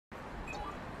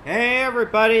Hey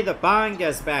everybody, the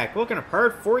Banga's back. Welcome to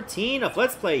part 14 of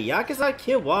Let's Play Yakuza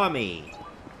Kiwami.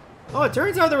 Oh, it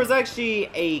turns out there was actually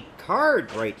a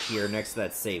card right here next to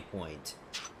that save point.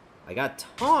 I got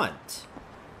taunt.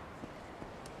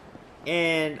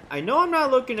 And I know I'm not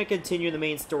looking to continue the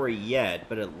main story yet,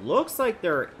 but it looks like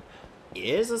there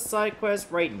is a side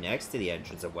quest right next to the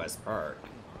entrance of West Park.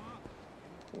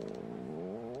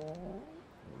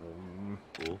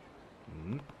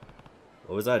 What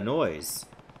was that noise?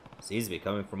 Seems to be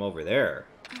coming from over there.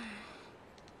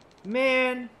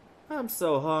 Man, I'm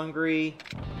so hungry.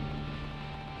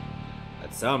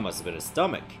 That sound must have been his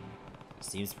stomach. He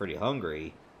seems pretty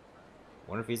hungry.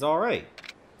 Wonder if he's alright.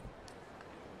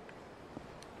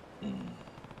 I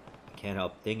can't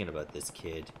help thinking about this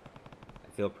kid. I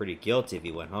feel pretty guilty if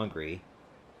he went hungry.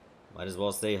 Might as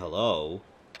well say hello.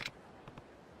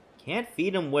 Can't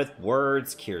feed him with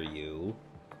words, Kiryu.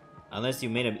 Unless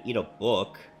you made him eat a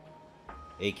book.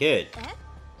 Hey, kid.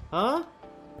 Huh?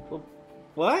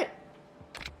 What?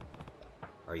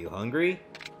 Are you hungry?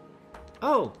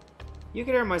 Oh, you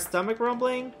can hear my stomach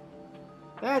rumbling?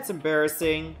 That's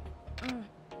embarrassing.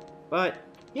 But,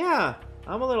 yeah,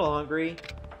 I'm a little hungry.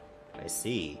 I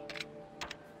see.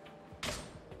 I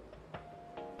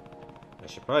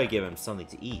should probably give him something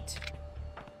to eat.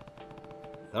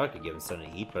 I thought I could give him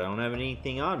something to eat, but I don't have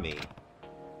anything on me.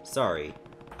 Sorry,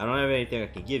 I don't have anything I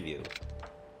can give you.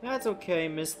 That's okay,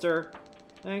 mister.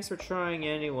 Thanks for trying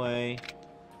anyway.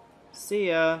 See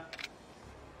ya.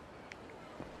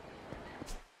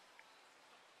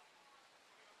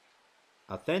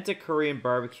 Authentic Korean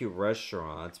barbecue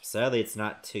restaurant. Sadly, it's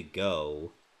not to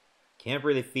go. Can't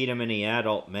really feed him any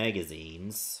adult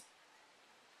magazines.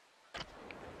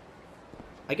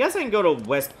 I guess I can go to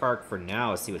West Park for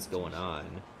now, see what's going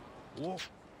on. Whoa.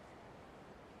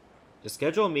 Just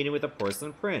schedule a meeting with the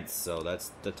Porcelain Prince, so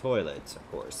that's the toilet, of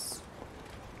course.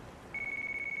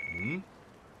 A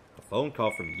phone call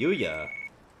from Yuya.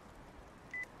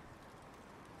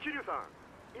 Kiryu-san,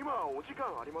 今お時間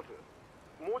あります。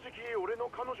もうじき俺の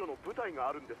彼女の舞台が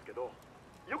あるんですけど、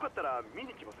よかったら見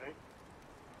に来ません？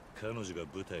彼女が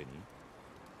舞台に？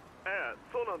ええ、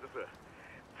そうなんです。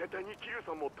絶対に桐生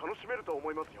さんも楽しめると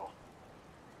思いますよ。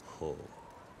ほう。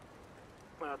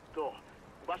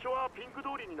場所はピンク通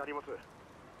りになります。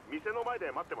店の前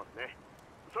で待ってますね。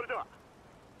それでは。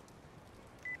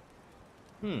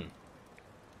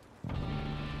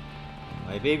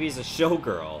My baby's a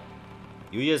showgirl.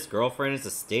 Yuya's girlfriend is a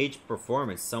staged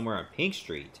performance somewhere on Pink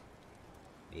Street.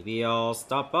 Maybe I'll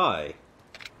stop by.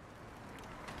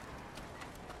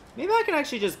 Maybe I can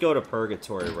actually just go to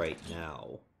Purgatory right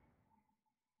now.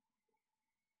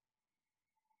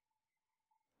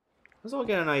 Let's all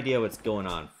get an idea what's going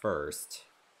on first.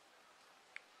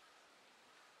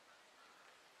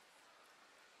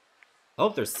 Oh,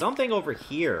 there's something over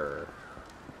here.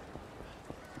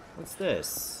 What's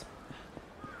this?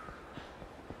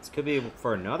 This could be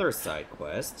for another side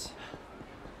quest.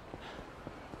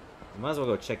 I might as well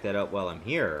go check that out while I'm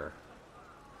here.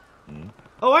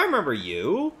 Oh, I remember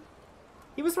you!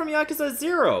 He was from Yakuza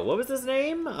 0. What was his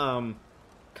name?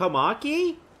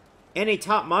 Kamaki? And he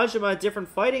taught Majima different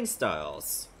fighting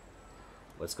styles.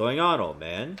 What's going on, old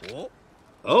man?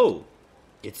 Oh,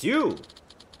 it's you!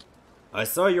 I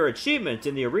saw your achievement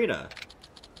in the arena.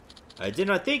 I did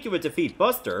not think you would defeat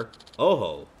Buster.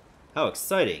 Oh, how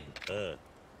exciting.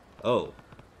 Oh,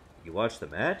 you watched the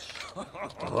match?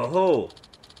 Oh,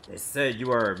 they said you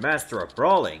are a master of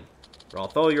brawling. But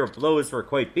although your blows were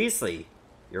quite beastly,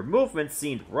 your movements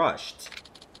seemed rushed.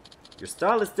 Your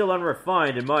style is still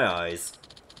unrefined in my eyes.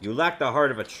 You lack the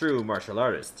heart of a true martial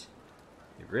artist.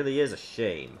 It really is a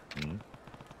shame.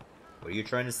 What are you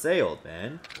trying to say, old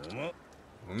man?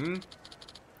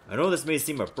 I know this may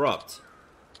seem abrupt,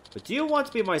 but do you want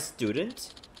to be my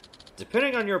student?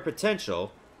 Depending on your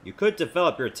potential, you could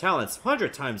develop your talents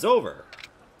 100 times over.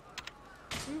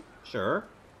 Sure.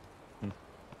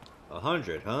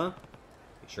 100, huh?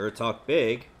 You sure talk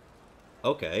big.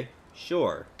 Okay,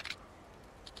 sure.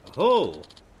 Oh,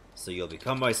 so you'll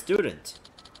become my student.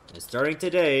 And starting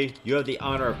today, you have the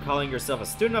honor of calling yourself a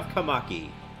student of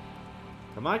Kamaki.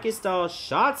 Kamaki-style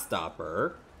shot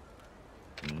stopper?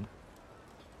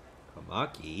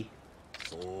 Kamaki?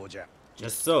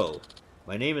 Just so.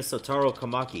 My name is Sotaro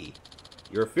Kamaki.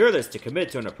 You're fearless to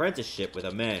commit to an apprenticeship with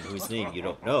a man whose name you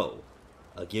don't know.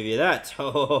 I'll give you that.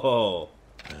 Ho ho ho ho.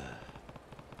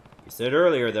 You said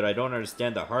earlier that I don't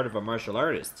understand the heart of a martial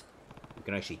artist. You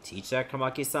can actually teach that,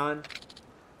 Kamaki-san?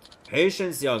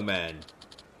 Patience, young man.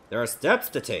 There are steps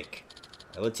to take.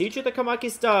 I will teach you the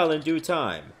Kamaki style in due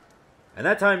time. And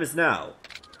that time is now.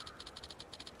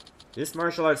 This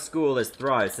martial arts school has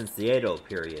thrived since the Edo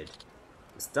period.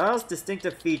 The The style's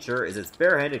distinctive feature is its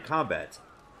barehanded combat.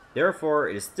 Therefore,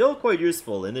 it is still quite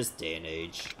useful in this day and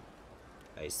age.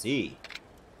 I see.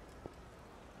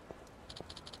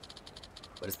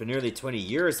 But it's been nearly 20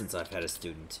 years since I've had a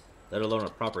student, let alone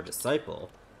a proper disciple.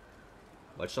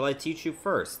 What shall I teach you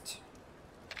first?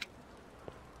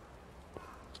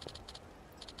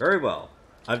 Very well.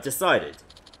 I've decided.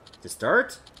 To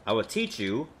start, I will teach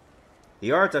you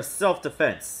the art of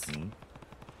self-defense.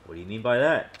 What do you mean by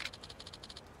that?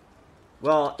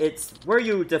 Well, it's where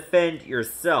you defend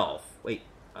yourself. Wait,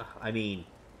 I mean,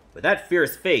 with that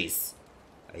fierce face,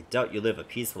 I doubt you live a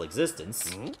peaceful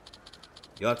existence.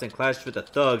 You often clash with the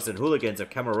thugs and hooligans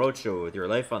of Kamurocho with your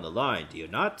life on the line, do you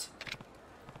not?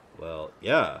 Well,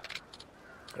 yeah.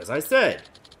 As I said,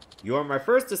 you are my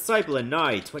first disciple in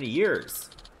nigh 20 years.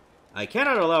 I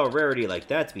cannot allow a rarity like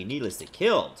that to be needlessly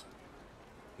killed.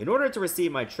 In order to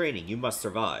receive my training, you must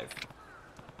survive.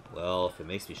 Well, if it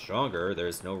makes me stronger,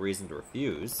 there's no reason to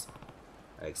refuse.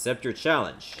 I accept your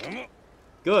challenge.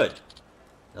 Good.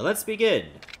 Now let's begin.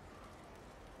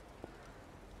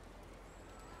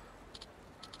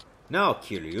 Now,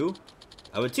 Kiryu,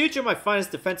 I will teach you my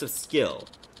finest defensive skill.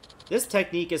 This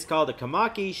technique is called the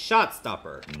Kamaki Shot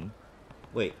Stopper.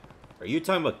 Wait, are you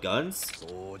talking about guns?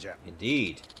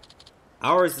 Indeed.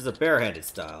 Ours is a barehanded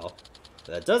style,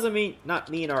 but that doesn't not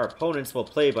mean our opponents will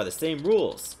play by the same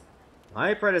rules.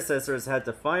 My predecessors had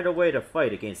to find a way to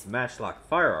fight against matchlock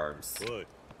firearms. What?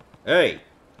 Hey,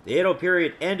 the Edo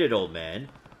period ended, old man.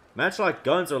 Matchlock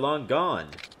guns are long gone.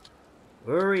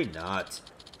 Worry not.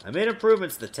 I made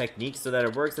improvements to the technique so that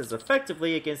it works as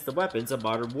effectively against the weapons of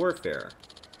modern warfare.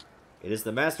 It is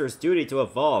the master's duty to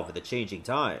evolve with the changing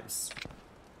times.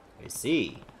 I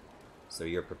see. So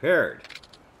you're prepared.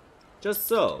 Just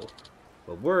so.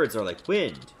 But words are like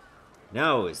wind.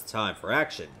 Now is time for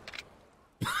action.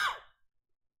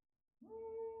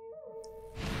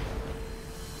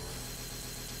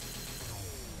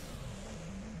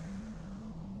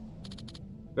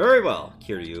 Very well,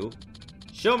 Kiryu.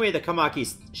 Show me the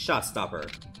Kamaki Shot Stopper.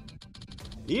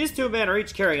 These two men are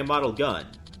each carrying a model gun.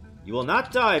 You will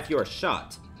not die if you are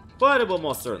shot, but it will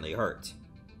most certainly hurt.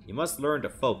 You must learn to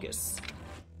focus.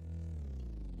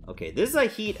 Okay, this is a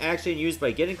heat action used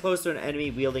by getting close to an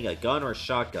enemy wielding a gun or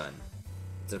shotgun.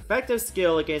 It's an effective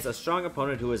skill against a strong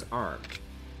opponent who is armed.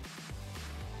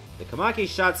 The Kamaki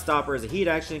Shot Stopper is a heat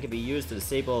action that can be used to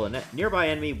disable a nearby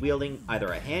enemy wielding either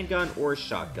a handgun or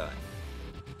shotgun.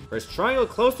 Press triangle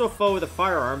close to a foe with a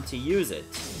firearm to use it.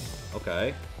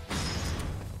 Okay.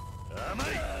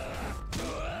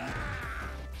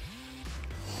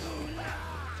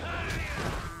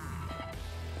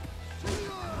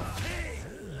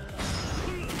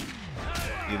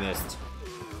 You missed.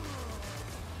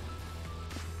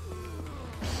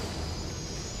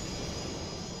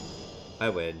 I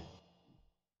win.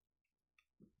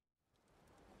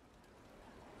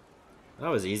 That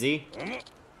was easy.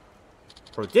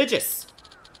 Prodigious!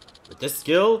 With this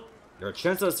skill, your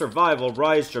chance of survival will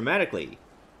rise dramatically.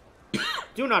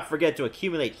 Do not forget to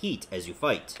accumulate heat as you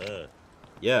fight.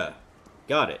 Yeah,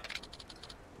 got it.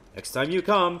 Next time you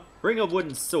come, bring a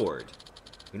wooden sword.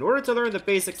 In order to learn the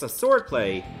basics of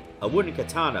swordplay, a wooden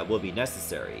katana will be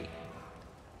necessary.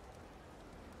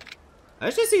 I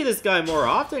should see this guy more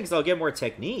often because I'll get more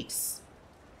techniques.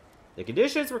 The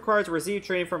conditions required to receive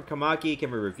training from Kamaki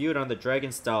can be reviewed on the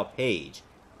Dragon Style page,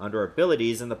 under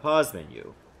Abilities in the pause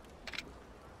menu.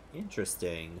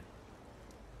 Interesting.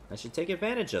 I should take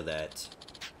advantage of that.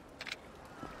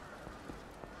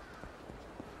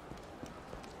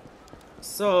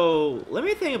 So, let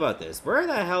me think about this. Where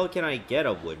the hell can I get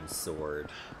a wooden sword?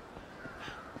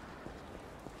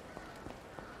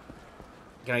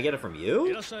 Can I get it from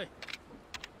you?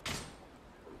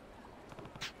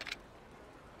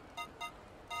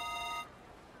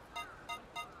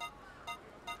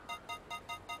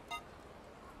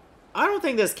 I don't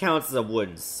think this counts as a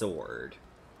wooden sword.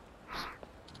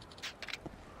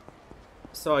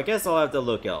 So I guess I'll have to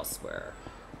look elsewhere.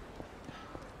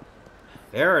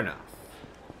 Fair enough.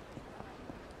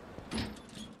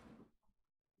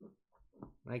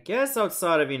 I guess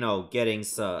outside of, you know, getting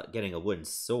a wooden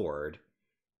sword,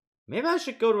 maybe I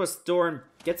should go to a store and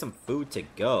get some food to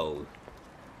go.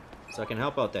 So I can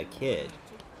help out that kid.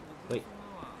 Wait.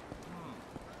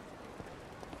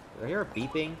 Did I hear a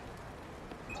beeping?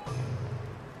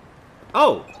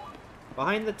 Oh!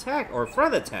 Behind the or in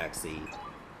front of the taxi.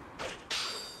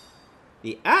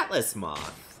 The Atlas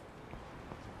Moth.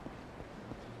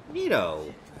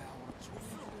 Neato.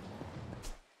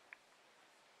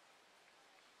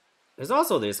 There's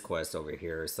also this quest over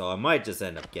here, so I might just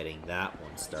end up getting that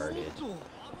one started.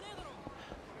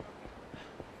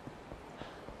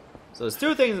 So So there's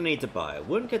two things I need to buy. A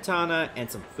wooden katana and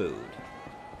some food.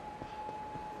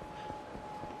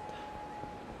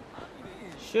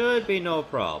 Should be no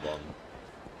problem.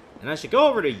 And I should go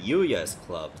over to Yuya's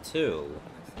club, too.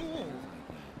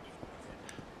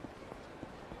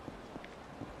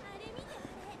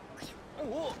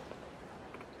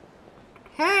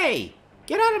 Hey!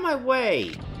 Get out of my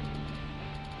way!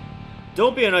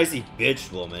 Don't be an icy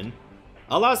bitch, woman.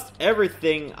 I lost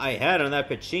everything I had on that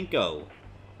pachinko.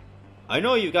 I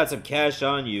know you've got some cash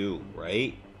on you,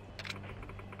 right?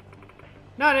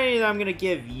 Not any that I'm gonna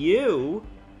give you.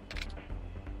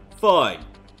 Fine.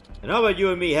 And how about you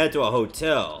and me head to a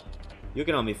hotel? You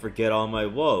can help me forget all my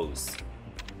woes.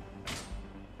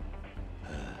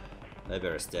 I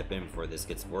better step in before this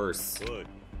gets worse. Good.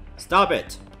 Stop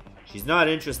it! She's not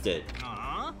interested.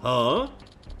 Huh?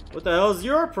 What the hell's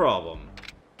your problem?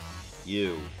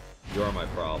 You're my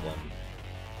problem.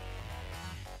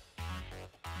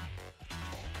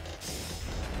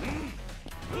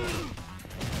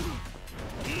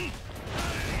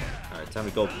 Alright, time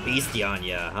to go beastie on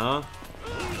ya, huh?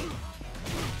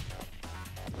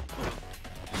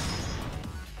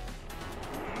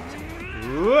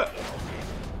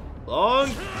 Long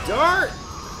dart!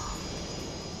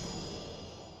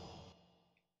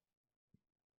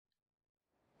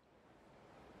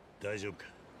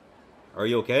 Are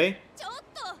you okay? ちょっ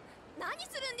と何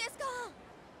するんですか。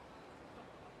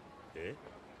え？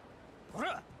ほ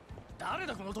ら、誰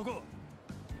だこの男。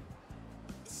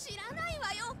知らない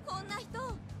わよ、こんな人。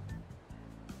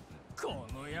こ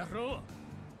の野郎。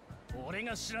俺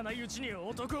が知らないうちに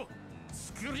男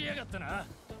作りやがったな。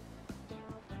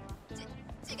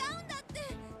違うんだって、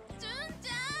純ち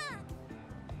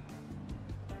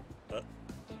ゃん。あ、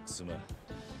すまん。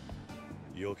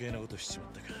余計なことしちま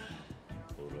ったか。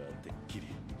俺はてっきり。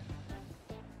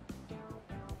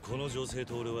この女性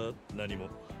と俺は何も。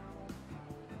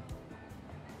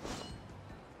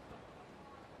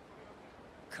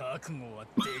覚悟は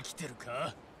できてる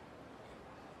か。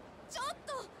ちょっ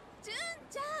と、純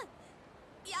ちゃん。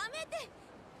やめて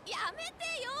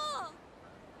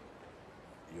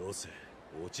よ。よせ、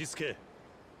落ち着け。や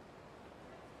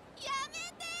め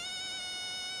て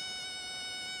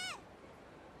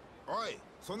ー。おい、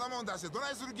そんなもん出してどな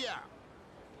いする気や。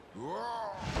うお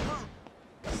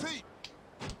ー、せい。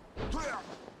とや、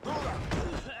どうだ。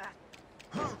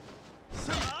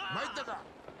せい、参ったか。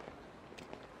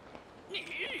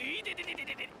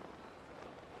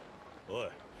おい、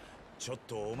ちょっ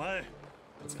とお前。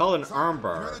It's called an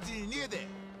armbar. 今のうちに逃げて。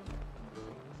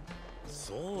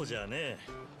そうじゃねえ。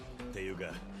っていうか、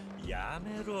や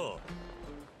めろ。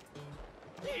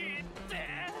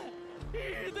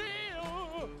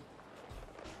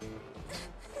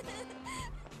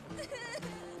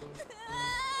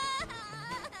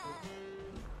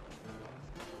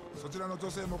そちらの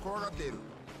女性も怖がっている。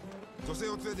女性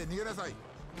を連れて逃げなさい。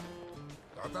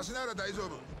私なら大丈夫。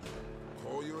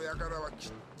こういう輩はき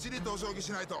っちりとお将棋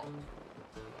しないと。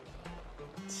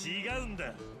違うん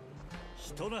だ。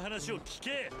人の話を聞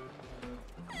け。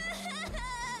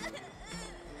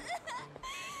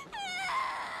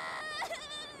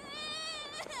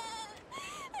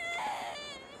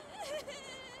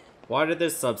Why did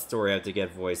this sub-story have to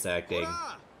get voice acting?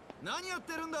 何やっ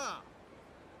てるんだ。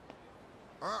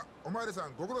あ、おまわりさ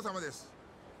んご苦労様です。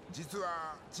実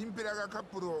はチンピラがカッ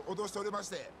プルを脅しておりまし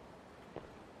て。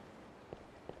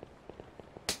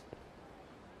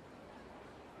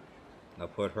I'll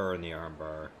put her in the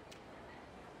armbar.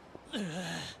 大丈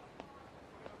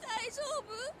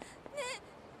夫？ねえ、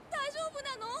大丈夫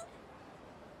な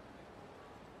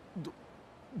の？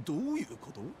どういう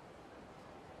こと？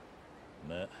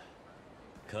まあ、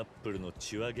カップルの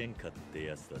血は喧嘩って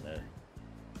やつだな。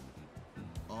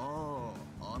あ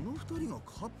あ、あの二人が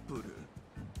カップルっ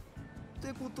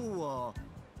てことは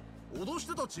脅し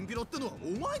てたチンピラってのはお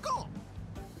前か。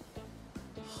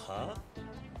は？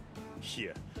い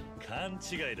や、勘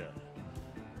違いだ。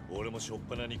俺もしょっ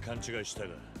ぱなに勘違いしたが。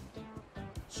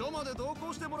署まで同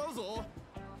行してもらうぞ。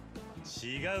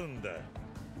違うんだ。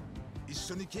一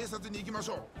緒に警察に行きまし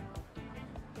ょ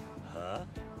う。は？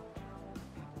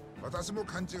私も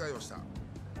勘違いをした。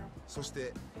そし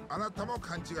てあなたも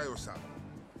勘違いをした。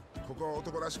ここは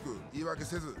男らしく言い訳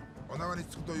せずお縄に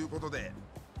つくということで。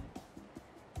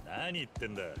何言って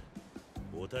んだ。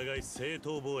お互い正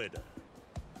当防衛だ。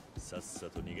さっさ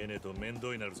と逃げねえと面倒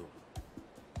になるぞ。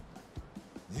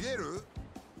逃げる？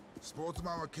スポーツ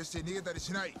マンは決して逃げたり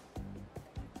しない。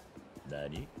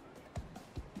何？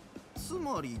つ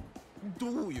まり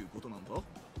どういうことなんだ？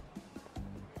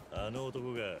あの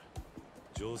男が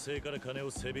女性から金を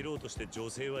せびろうとして女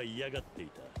性は嫌がってい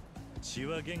た。血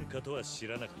は喧嘩とは知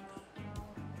らなかっ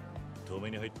止め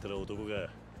に入ったら男が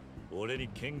俺に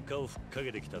喧嘩をふっか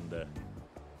けてきたんだ。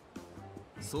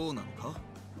そうなのか？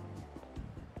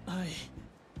はい、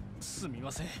すみ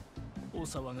ません、お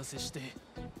騒がせして。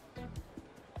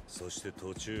そして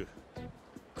途中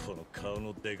この顔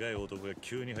のでかい男が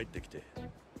急に入ってきて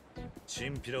チ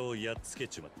ンピラをやっつけ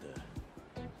ちまっ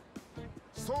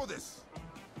た。そうです。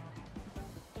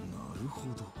なるほ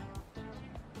ど。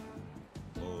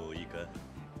もういいか？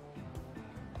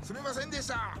すみませんでし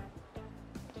た。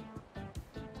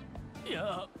い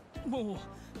や、もう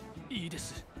いいで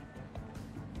す。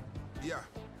いや、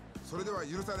それでは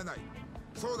許されない。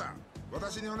そうだ、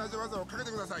私に同じ技をかけ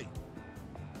てください。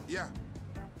いや、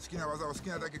好きな技を好き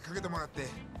なだけかけてもらって。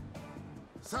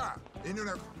さあ、遠慮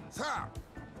なく。さ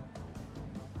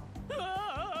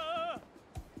あ。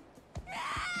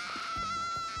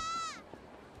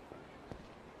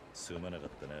すまなかっ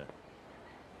た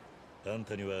な。あん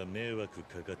たには迷惑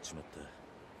かかっちまっ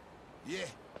た。いえ。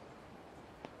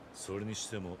それにし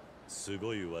てもす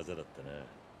ごい技だったな。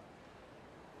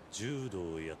柔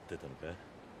道をやってたのか？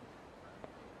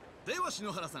では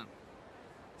篠原さん、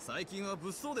最近は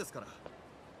物騒ですから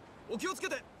お気をつけ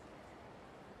て。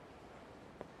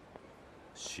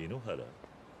篠原？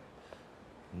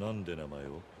なんで名前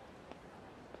を？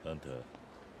あんた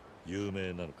有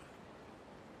名なのか？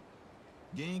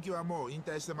現役はもう引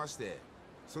退してまして、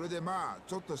それでまあ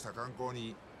ちょっとした観光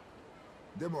に。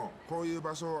でもこういう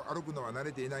場所を歩くのは慣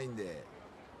れていないんで、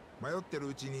迷ってる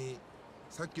うちに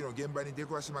さっきの現場に出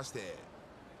くわしまして、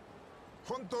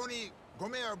本当にご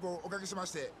迷惑をおかけしま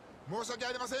して申し訳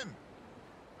ありません。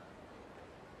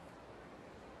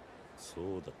そう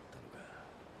だったのか。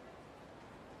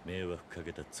迷惑か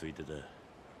けたついでだ。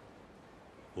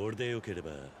俺でよけれ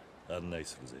ば案内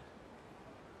するぜ。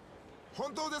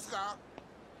本当ですか？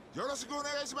よろしくお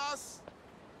願いします。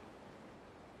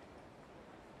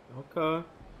Okay.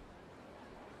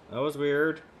 That was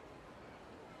weird.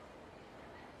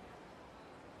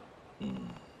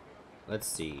 Let's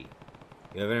see.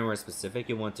 You have anywhere specific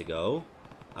you want to go?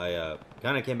 I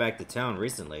kind of came back to town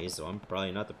recently, so I'm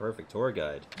probably not the perfect tour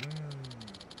guide.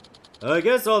 I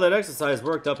guess all that exercise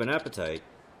worked up an appetite.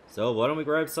 So why don't we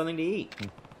grab something to eat?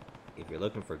 If you're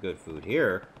looking for good food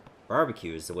here,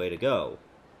 barbecue is the way to go.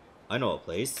 I know a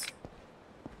place.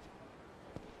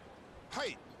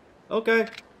 Hey. Okay.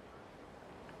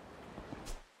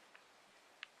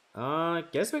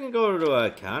 Guess we can go to a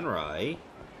Kanrai.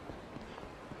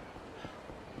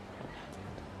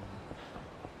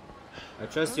 I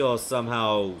trust you'll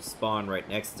somehow spawn right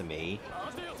next to me.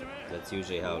 That's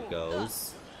usually how it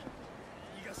goes.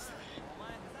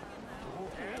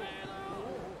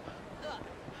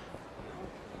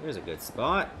 Here's a good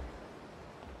spot.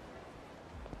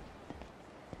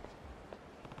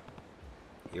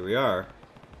 Here we are.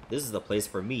 This is the place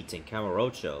for meat in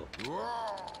Kamurocho.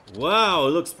 Wow,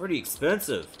 it looks pretty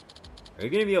expensive. Are you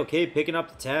gonna be okay picking up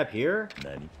the tab here?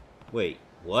 Nani? Wait,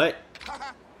 what?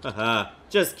 Haha,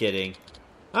 just kidding.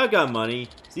 I've got money,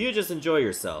 so you just enjoy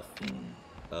yourself.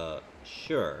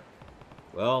 Sure.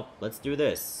 Well, let's do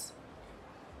this.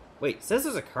 Wait, it says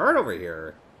there's a card over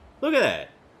here. Look at that.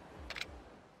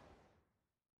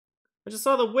 I just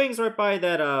saw the wings right by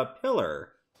that, pillar.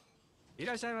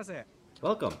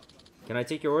 Welcome. Can I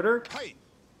take your order? Hey.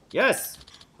 Yes,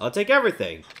 I'll take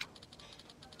everything.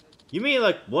 You mean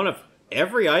like one of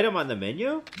every item on the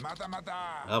menu? Mata mata.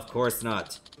 Of course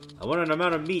not. I want an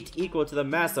amount of meat equal to the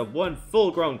mass of one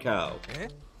full-grown cow. Eh?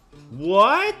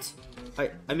 What?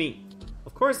 I mean,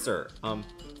 of course, sir. Would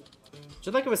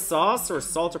you like it with sauce or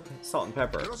salt and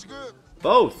pepper?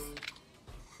 Both.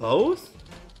 Both?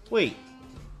 Wait,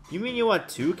 you mean you want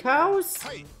 2 cows?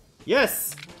 Hey.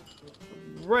 Yes.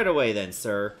 Right away then,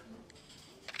 sir.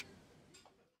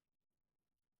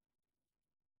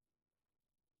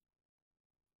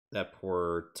 That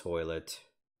poor toilet.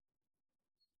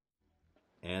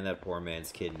 And that poor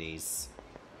man's kidneys.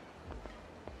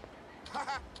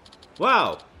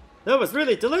 Wow! That was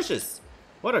really delicious!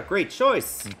 What a great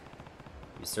choice!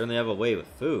 You certainly have a way with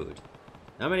food.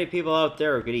 Not many people out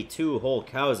there could eat 2 whole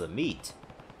cows of meat.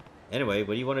 Anyway,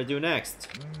 what do you want to do next?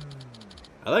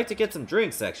 I'd like to get some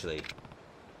drinks, actually.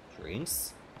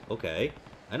 Drinks? Okay.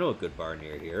 I know a good bar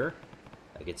near here.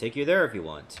 I can take you there if you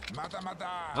want. Mata mata.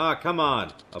 Ah, come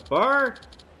on. A bar?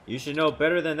 You should know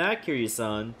better than that,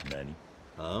 Kiryu-san. Nani?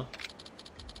 Huh?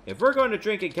 If we're going to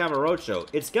drink in Kamurocho,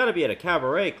 it's gotta be at a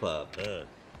cabaret club.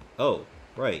 Oh,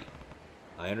 right.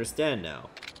 I understand now.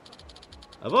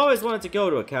 I've always wanted to go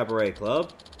to a cabaret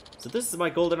club, so this is my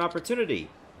golden opportunity.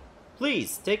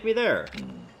 Please, take me there.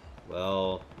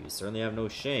 Well, you certainly have no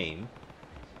shame.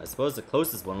 I suppose the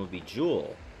closest one would be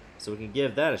Jewel, so we can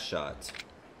give that a shot.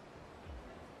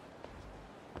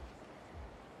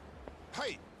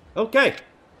 Okay.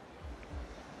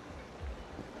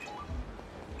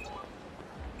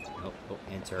 Oh,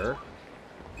 enter.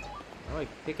 How do I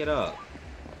pick it up?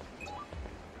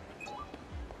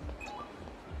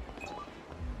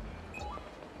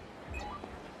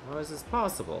 How is this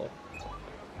possible?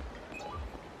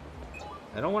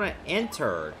 I don't want to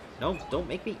enter. No, don't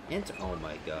make me enter. Oh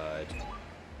my god.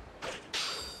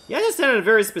 Yeah, I just entered a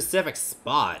very specific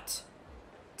spot.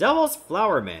 Devil's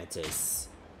Flower Mantis.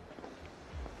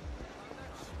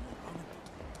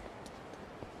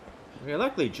 Okay,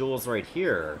 luckily Jewel's right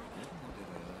here.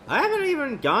 I haven't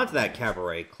even gone to that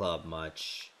cabaret club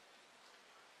much.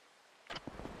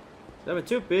 I've been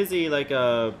too busy, like,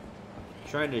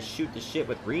 trying to shoot the shit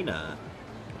with Rena.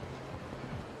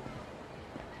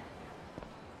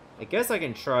 I guess I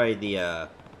can try the,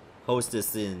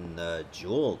 hostess in,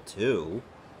 Jewel, too.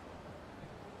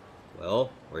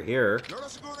 Well, we're here.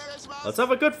 Let's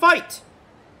have a good fight!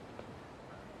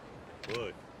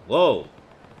 What? Whoa.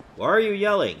 Why are you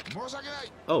yelling?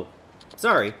 Oh,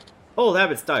 sorry. Old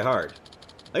habits die hard.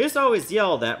 I used to always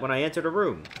yell that when I entered a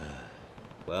room.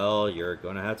 Well, you're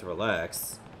gonna have to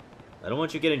relax. I don't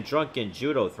want you getting drunk and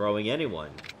judo throwing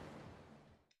anyone.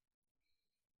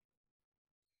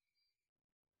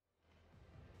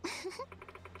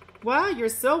 Wow, you're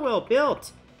so well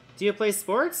built. Do you play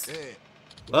sports?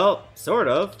 Well, sort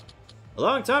of. A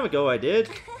long time ago I did.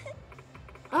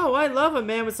 Oh, I love a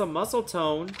man with some muscle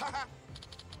tone.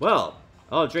 Well,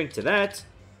 I'll drink to that.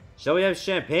 Shall we have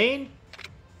champagne?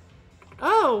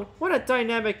 Oh, what a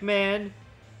dynamic man.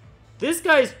 This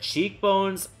guy's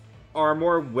cheekbones are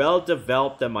more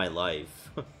well-developed than my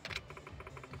life.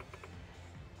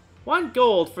 1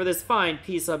 gold for this fine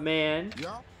piece of man.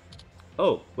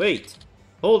 Oh, wait.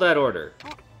 Hold that order.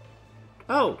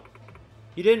 Oh,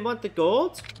 you didn't want the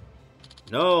gold?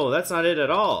 No, that's not it at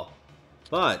all.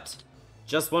 But,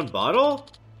 just 1 bottle?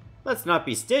 Let's not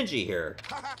be stingy here.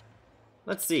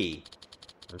 Let's see.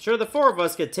 I'm sure the 4 of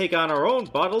us could take on our own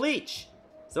bottle each.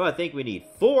 So I think we need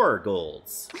 4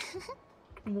 golds.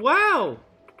 Wow!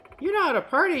 You know how to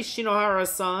party,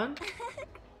 Shinohara-san.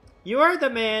 You are the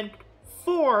man.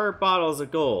 4 bottles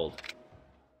of gold.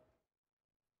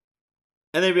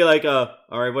 And they'd be like,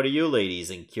 alright, what are you ladies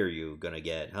and Kiryu gonna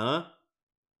get, huh?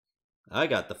 I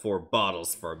got the 4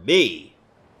 bottles for me.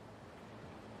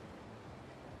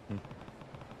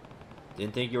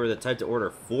 Didn't think you were the type to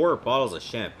order 4 bottles of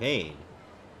champagne.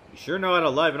 You sure know how to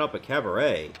liven up a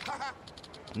cabaret.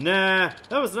 Nah,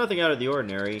 that was nothing out of the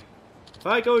ordinary. If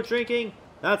I go drinking,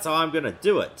 that's how I'm gonna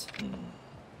do it.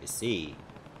 I see.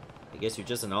 I guess you're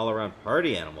just an all-around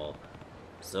party animal.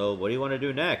 So, what do you want to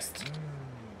do next?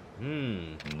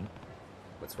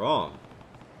 What's wrong?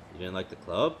 You didn't like the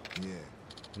club? Yeah.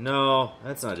 No,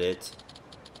 that's not it.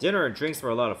 Dinner and drinks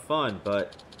were a lot of fun,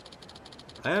 but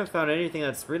I haven't found anything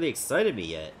that's really excited me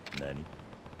yet. Nani?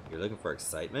 You're looking for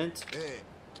excitement? Hey.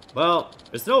 Well,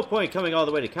 there's no point coming all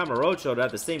the way to Kamurocho to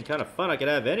have the same kind of fun I could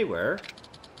have anywhere.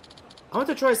 I want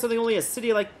to try something only a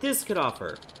city like this could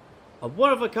offer. A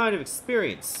one-of-a-kind of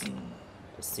experience.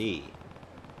 I see.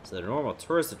 So the normal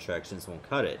tourist attractions won't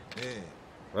cut it. Hey.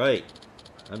 Right.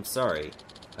 I'm sorry.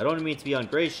 I don't mean to be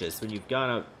ungracious when you've gone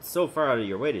out so far out of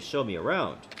your way to show me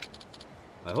around.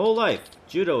 My whole life,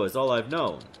 judo is all I've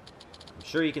known. I'm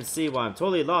sure you can see why I'm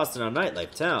totally lost in a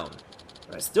nightlife town.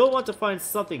 But I still want to find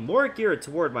something more geared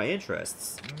toward my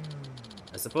interests.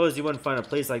 I suppose you wouldn't find a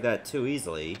place like that too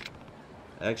easily.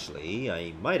 Actually,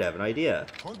 I might have an idea.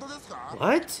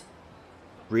 What?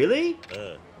 Really?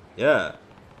 Yeah.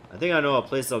 I think I know a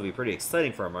place that'll be pretty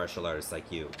exciting for a martial artist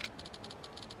like you.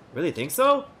 Really think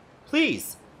so?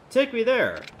 Please, take me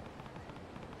there.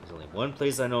 There's only one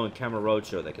place I know in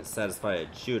Kamurocho that can satisfy a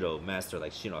judo master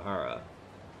like Shinohara.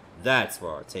 That's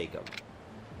where I'll take him.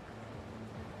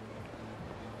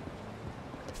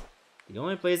 The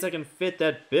only place that can fit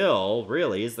that bill,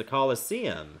 really, is the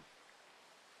Coliseum.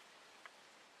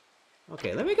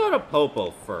 Okay, let me go to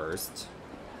Popo first.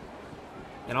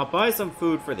 And I'll buy some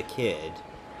food for the kid.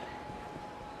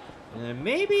 And then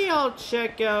maybe I'll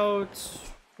check out...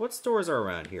 what stores are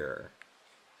around here?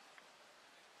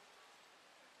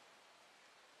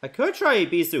 I could try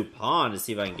Ibisu Pawn to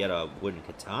see if I can get a wooden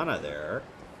katana there.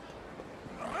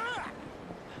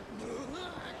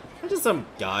 There's just some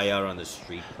guy out on the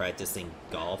street practicing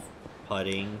golf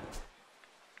putting.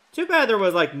 Too bad there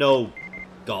was like no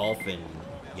golf in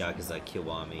Yakuza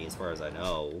Kiwami as far as I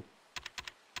know.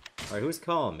 Alright, who's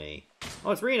calling me? Oh,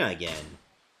 it's Rena again.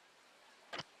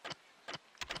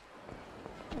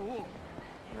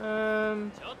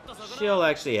 She'll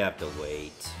actually have to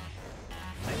wait.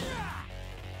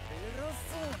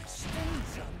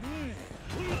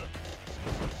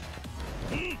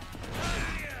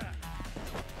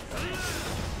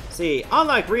 See,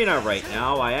 unlike Rina right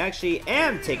now, I actually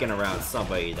am taking around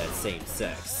somebody that's same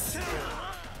sex.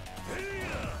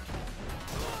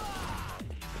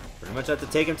 Pretty much have to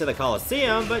take him to the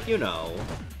Coliseum, but you know.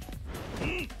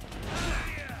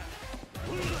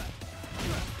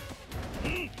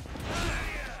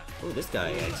 Oh, this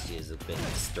guy actually is a bit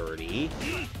sturdy.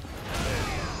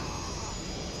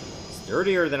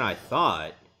 Sturdier than I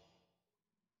thought.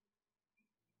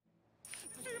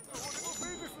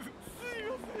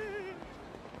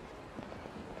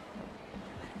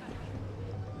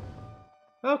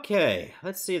 Okay,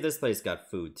 let's see if this place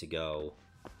got food to go.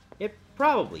 It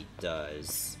probably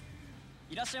does.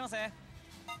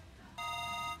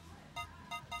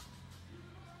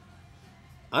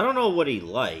 I don't know what he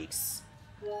likes,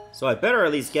 so I better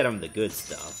at least get him the good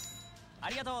stuff.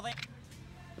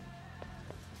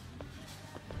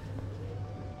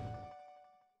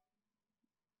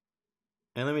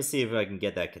 And let me see if I can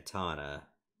get that katana.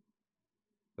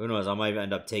 Who knows, I might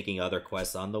end up taking other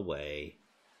quests on the way.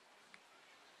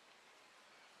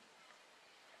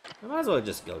 I might as well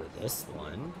just go to this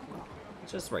one.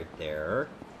 It's just right there.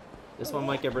 This one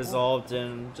might get resolved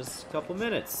in just a couple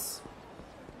minutes.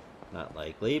 Not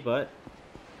likely, but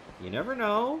you never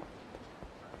know.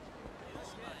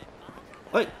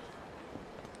 Wait!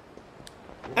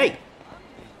 Hey!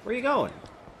 Where are you going?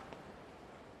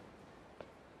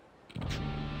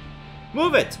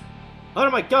 Move it! Out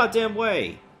of my goddamn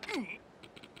way!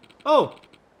 Oh!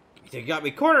 You think you got me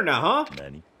cornered now, huh?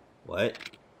 Nani? What?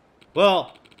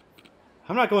 Well,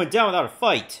 I'm not going down without a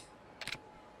fight.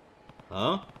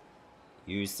 Huh?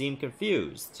 You seem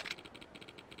confused.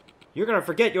 You're gonna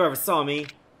forget you ever saw me.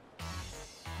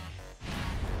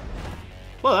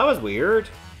 Well, that was weird.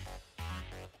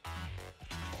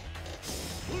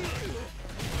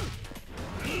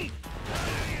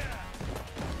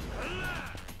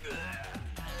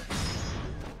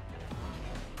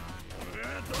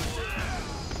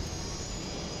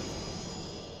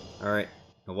 Alright,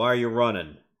 now why are you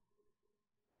running?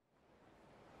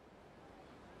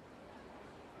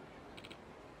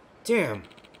 Damn,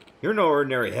 you're no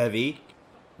ordinary heavy.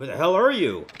 Who the hell are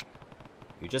you?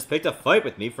 You just picked a fight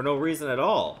with me for no reason at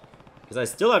all. Because I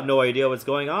still have no idea what's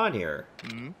going on here.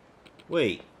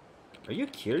 Wait, are you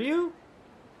Kiryu?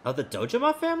 Of the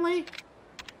Dojima family?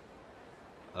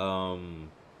 Have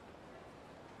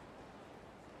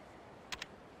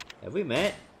we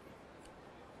met?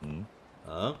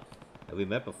 Huh? Have we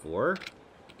met before?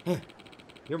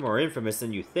 You're more infamous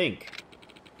than you think.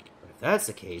 But if that's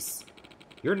the case,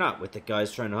 you're not with the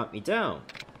guys trying to hunt me down.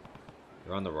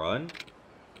 You're on the run?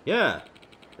 Yeah.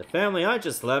 The family I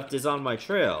just left is on my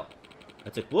trail. I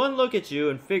took one look at you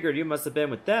and figured you must have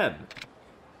been with them.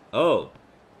 Oh.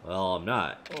 Well, I'm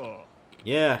not.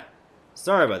 Yeah.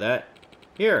 Sorry about that.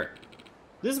 Here.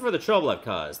 This is for the trouble I've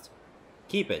caused.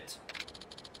 Keep it.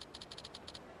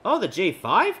 Oh, the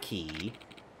J5 key?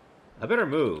 I better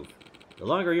move. The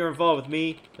longer you're involved with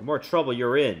me, the more trouble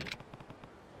you're in.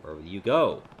 Where will you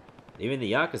go? Even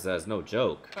the Yakuza is no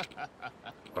joke.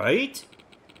 Right?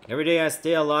 Every day I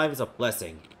stay alive is a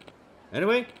blessing.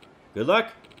 Anyway, good luck,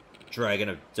 Dragon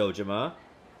of Dojima.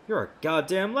 You're a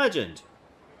goddamn legend.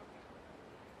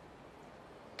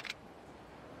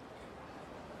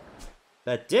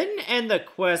 That didn't end the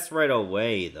quest right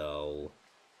away, though.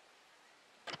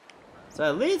 So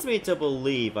that leads me to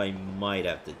believe I might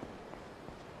have to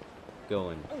go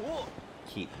and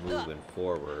keep moving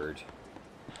forward.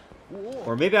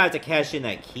 Or maybe I have to cash in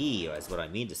that key, is what I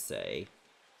mean to say.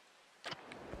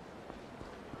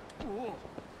 Let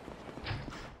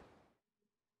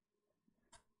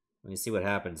me see what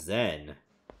happens then.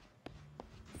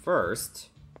 First,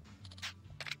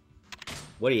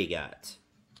 what do you got?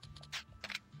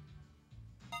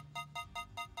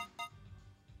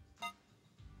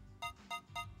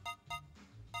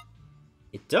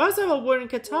 It does have a wooden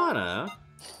katana.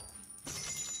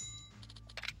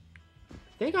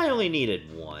 I think I only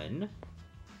needed one.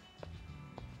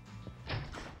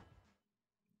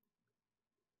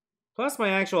 Plus my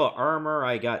actual armor,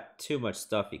 I got too much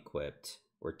stuff equipped.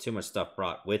 Or too much stuff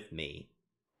brought with me.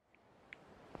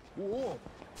 What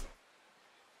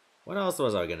else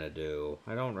was I gonna do?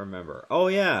 I don't remember. Oh,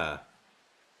 yeah.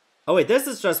 Oh, wait, this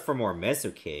is just for more Mesu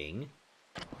King.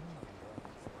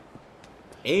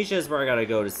 Asia's where I gotta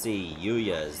go to see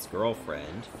Yuya's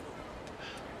girlfriend.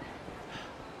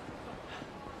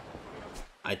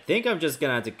 I think I'm just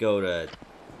gonna have to go to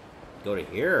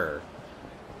here.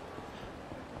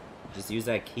 Just use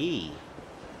that key.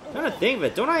 I'm trying to think of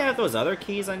it. Don't I have those other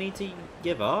keys I need to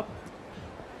give up?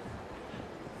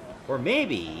 Or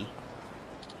maybe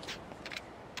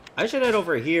I should head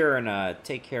over here and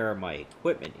take care of my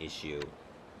equipment issue.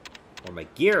 Or my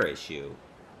gear issue.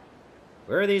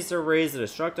 Where are these to raise the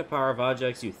destructive power of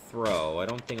objects you throw? I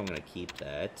don't think I'm gonna keep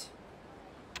that.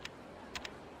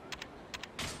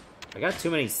 I got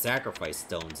too many sacrifice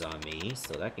stones on me,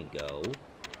 so that can go.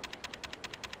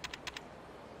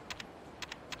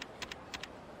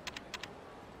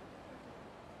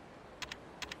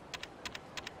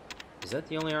 Is that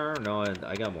the only armor? No,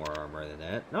 I got more armor than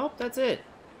that. Nope, that's it.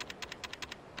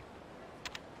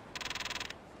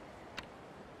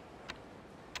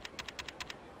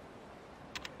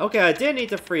 Okay, I did need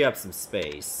to free up some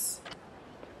space.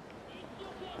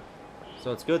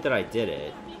 So it's good that I did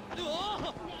it.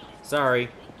 Sorry.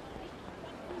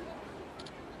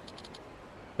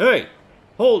 Hey!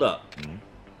 Hold up!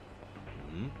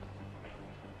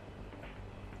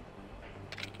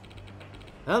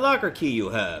 That locker key you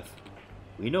have.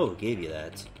 We know who gave you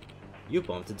that. You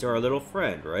bumped into our little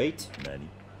friend, right? Nani?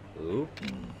 Who?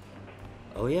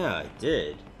 Oh yeah, I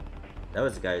did. That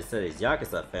was the guy who said his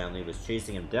Yakuza family was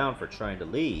chasing him down for trying to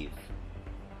leave.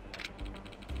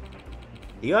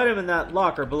 The item in that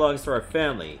locker belongs to our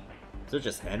family, so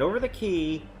just hand over the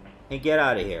key and get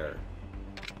out of here.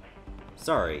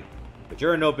 Sorry, but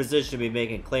you're in no position to be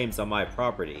making claims on my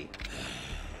property.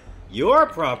 Your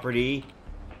property?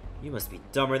 You must be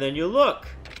dumber than you look.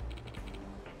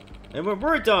 And when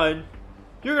we're done,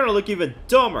 you're gonna look even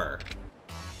dumber.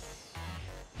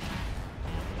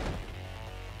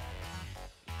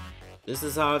 This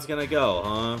is how it's gonna go,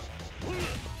 huh?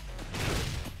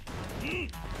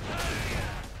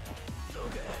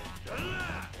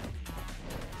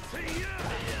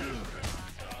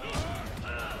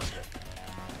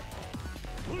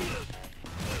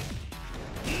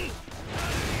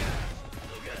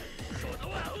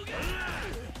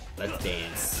 Let's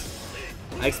dance.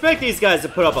 I expect these guys to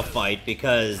put up a fight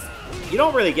because you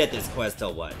don't really get this quest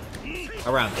till what?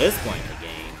 Around this point in the game.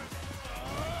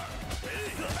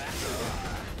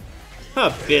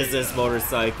 A business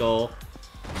motorcycle.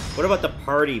 What about the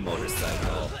party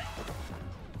motorcycle?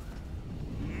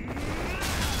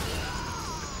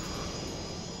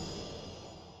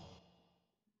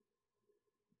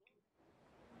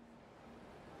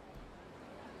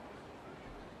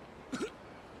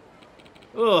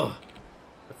 Ugh.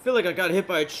 I feel like I got hit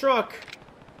by a truck.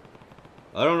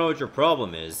 I don't know what your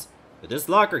problem is, but this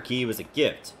locker key was a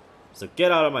gift. So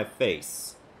get out of my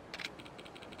face.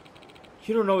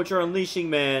 You don't know what you're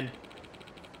unleashing, man.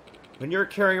 When you're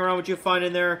carrying around what you find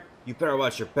in there, you better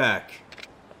watch your back.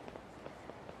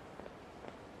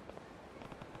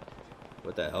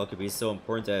 What the hell could be so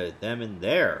important to have them in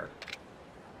there?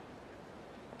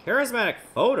 Charismatic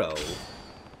photo?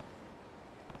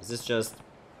 Is this just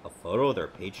a photo of their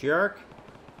patriarch?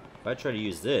 If I try to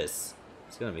use this,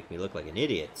 it's gonna make me look like an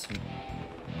idiot.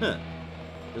 Huh.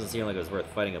 Doesn't seem like it was worth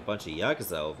fighting a bunch of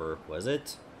Yakuza over, was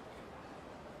it?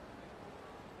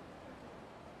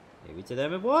 Maybe to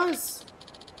them it was.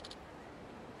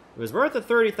 It was worth the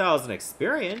 30,000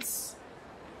 experience.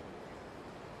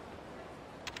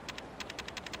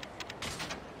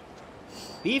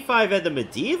 B5 had the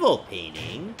medieval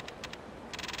painting.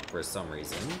 For some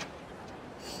reason.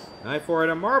 I4 had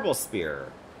a marble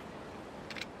spear.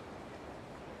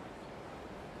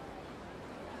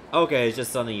 Okay, it's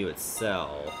just something you would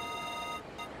sell.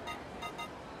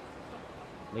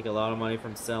 Make a lot of money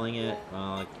from selling it.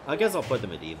 I guess I'll put the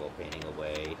medieval painting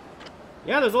away.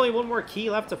 Yeah, there's only one more key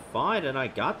left to find, and I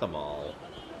got them all.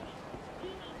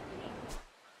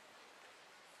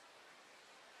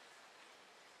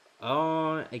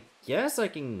 I guess I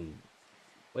can...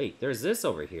 Wait, there's this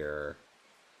over here.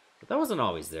 But that wasn't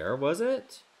always there, was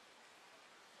it?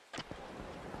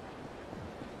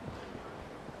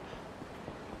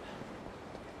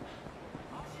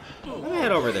 Let me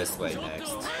head over this way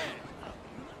next.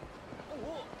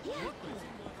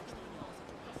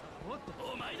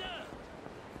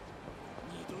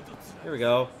 Here we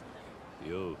go.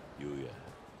 Yo, Yuya.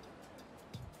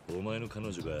 お前の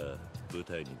彼女が舞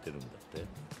台に出るんだって？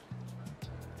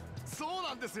そう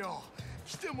なんですよ。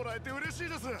来てもらえて嬉しい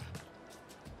です。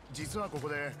実はここ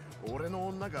で俺の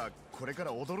女がこれか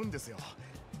ら踊るんですよ。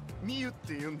ミユっ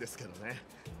て言うんですけどね。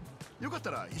よかっ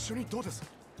たら一緒にどうです？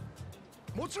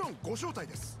もちろんご招待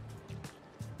です。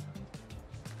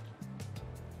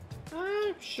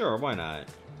Sure, why not?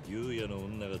 ユーヤの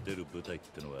女が出る舞台っ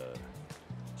てのは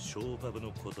ショーパブ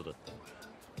のことだったのか。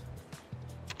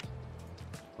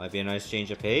Might be a nice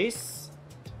change of pace.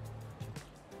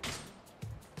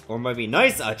 Or might be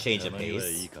nice a change of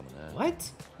pace. What?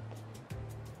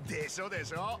 でしょで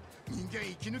しょ。人間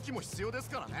息抜きも必要です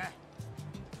からね。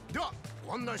では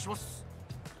ご案内します。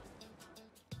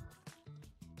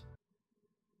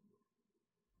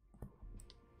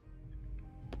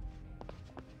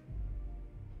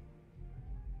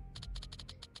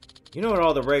You know what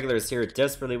all the regulars here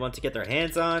desperately want to get their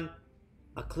hands on?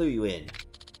 I'll clue you in.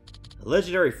 A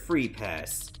legendary free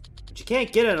pass. But you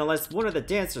can't get it unless one of the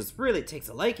dancers really takes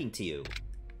a liking to you.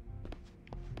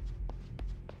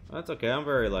 That's okay, I'm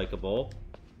very likable.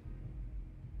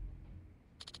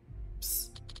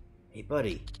 Psst. Hey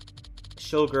buddy. A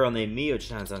showgirl named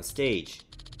Mio-chan's on stage.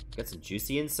 Got some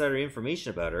juicy insider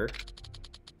information about her.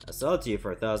 I'll sell it to you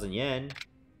for 1,000 yen.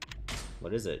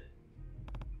 What is it?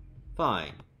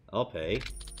 Fine, I'll pay.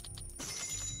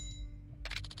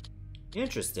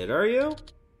 Interested, are you?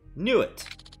 Knew it!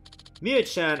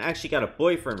 Mio-chan actually got a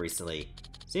boyfriend recently.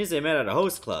 Seems they met at a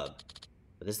host club.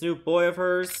 But this new boy of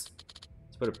hers,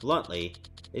 to put it bluntly,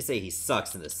 they say he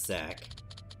sucks in the sack.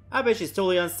 I bet she's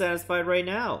totally unsatisfied right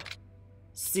now.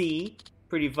 See?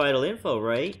 Pretty vital info,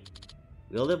 right?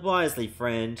 Wield it wisely,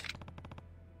 friend.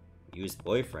 Yu's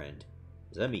boyfriend.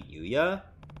 Does that mean Yuya?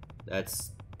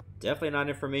 That's definitely not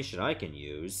information I can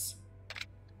use.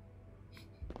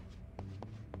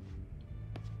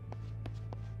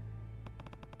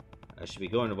 I should be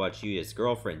going to watch Yuya's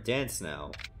girlfriend dance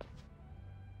now.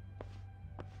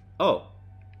 Oh.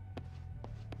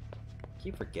 I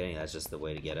keep forgetting that's just the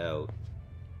way to get out.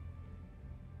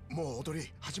 もう踊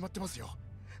り始まってますよ。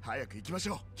早く行きまし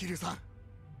ょう、桐生さん。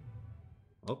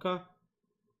Okay.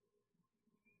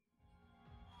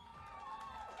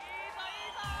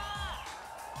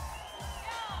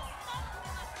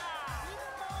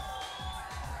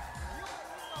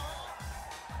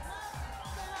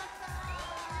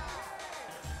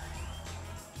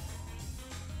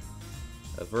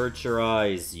 Avert your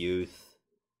eyes, youth.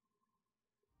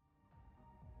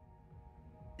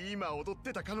 今踊っ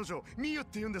てた彼女、ミユっ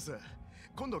て言うんです。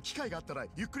今度機会があったら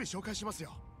ゆっくり紹介します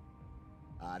よ。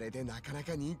あれでなかな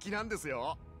か人気なんです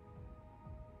よ。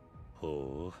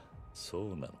ほう、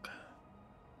そうなのか。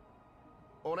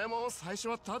俺も最初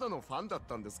はただのファンだっ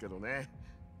たんですけどね。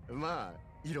ま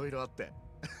あ、いろいろあって。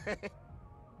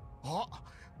あ、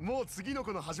もう次の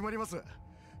子の始まります。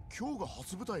今日が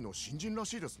初舞台の新人ら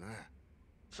しいですね。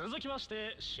続きまし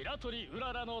て白鳥う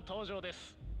ららの登場で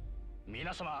す。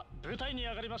皆様舞台に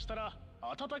上がりましたら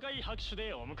温かい拍手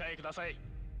でお迎えください。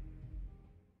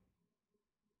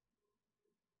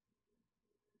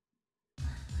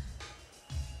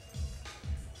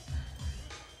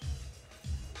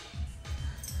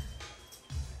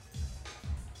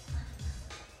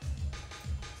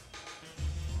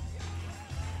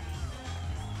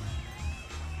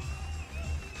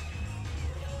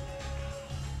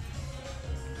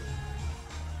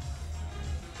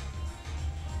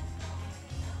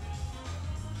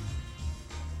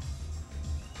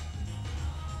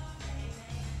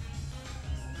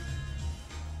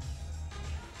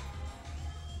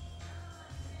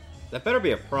That better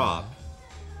be a prop.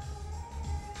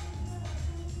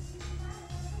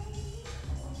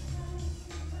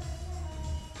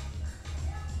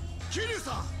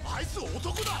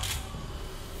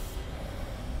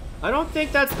 I don't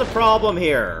think that's the problem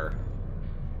here.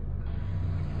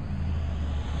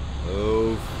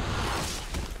 Move.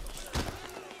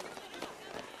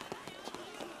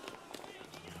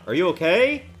 Are you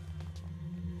okay?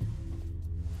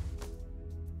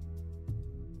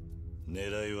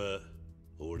 狙いは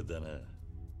俺だな。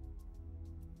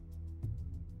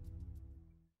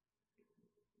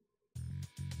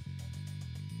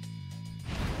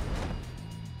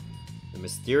The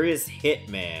mysterious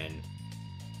hitman.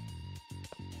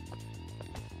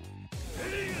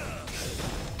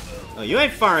 Oh, you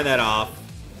ain't firing that off.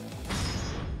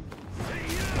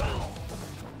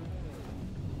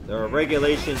 There are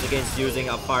regulations against using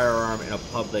a firearm in a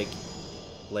public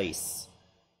place.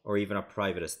 Or even a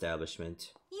private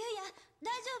establishment. ゆうや、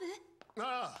大丈夫？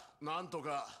ああ、なんと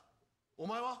か。お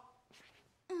前は？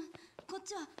うん、こっ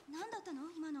ちは何だったの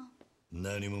今の？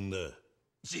何者だ？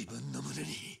自分の胸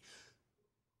に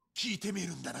聞いてみ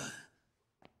るんだな。な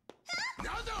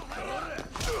んだお前は！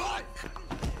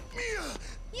ミユ！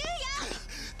ゆう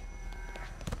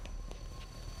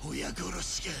や！親殺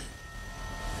しか。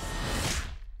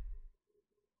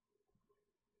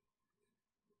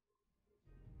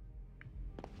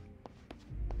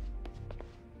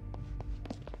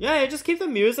Yeah, just keep the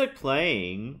music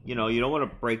playing. You know, you don't want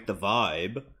to break the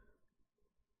vibe.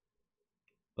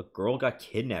 A girl got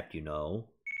kidnapped, you know.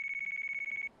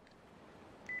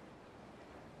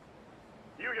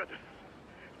 ユウヤで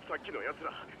す。さっきの奴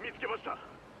ら見つけました。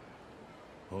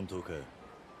本当か。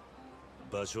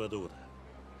場所はどこだ？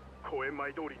公園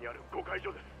前通りにある5階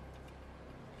所です。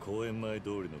公園前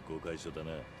通りの5階所だな。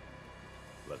わか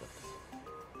っ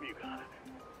た。ミ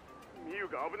ユ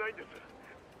が危ないんです。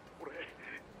俺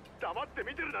黙って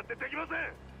見てるなんてできませ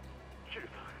ん。キル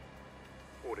さ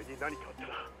ん俺に何かあった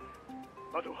ら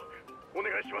あとお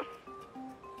願いします。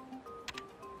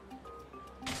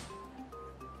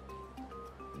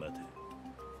待て、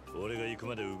俺が行く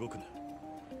まで動くな。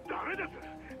ダメです、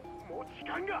もう時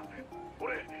間が。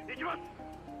俺行きます。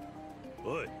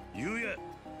おい、ゆうや。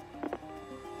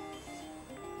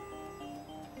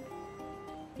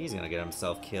 He's gonna get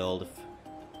himself killed.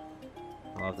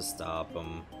 I'll have to stop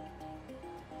him.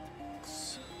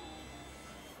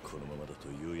 このままだと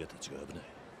ゆうやたちが危ない。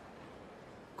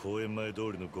公園前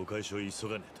通りの誤解所を急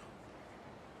がねえ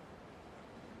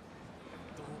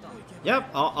と。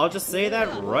 Yep, I'll just say that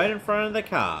right in front of the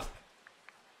cop.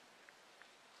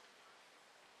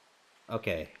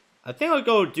 Okay, I think I'll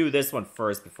go do this one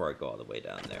first before I go all the way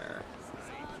down there.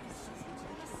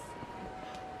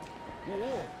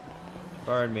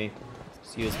 Pardon me.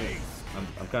 Excuse me.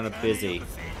 I'm kind of busy.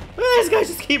 Look at these guys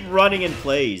just keep running in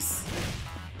place.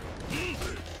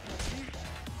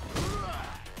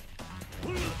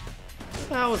 What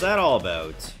the hell was that all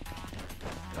about?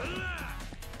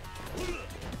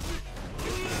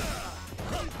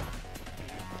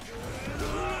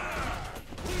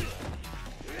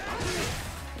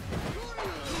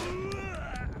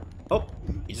 Oh,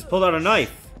 he just pulled out a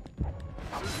knife.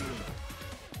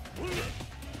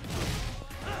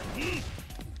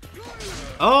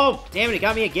 Oh, damn it, he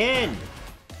got me again.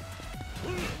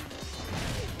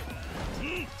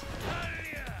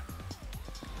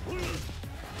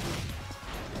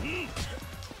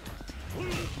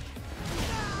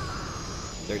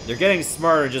 They're getting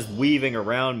smarter just weaving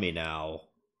around me now.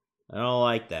 I don't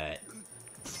like that.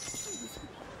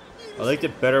 I liked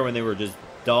it better when they were just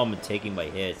dumb and taking my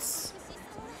hits.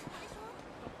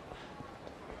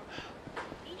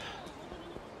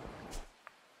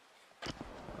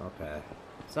 Okay.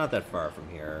 It's not that far from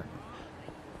here.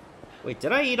 Wait,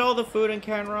 did I eat all the food in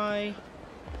Kanrai?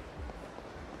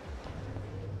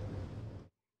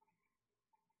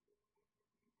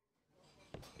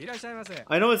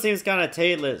 I know it seems kind of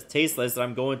tasteless that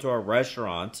I'm going to a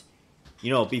restaurant,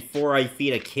 you know, before I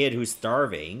feed a kid who's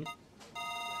starving.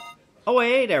 Oh, I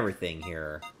ate everything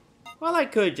here. Well, I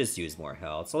could just use more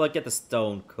health, so I'll get the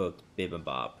stone-cooked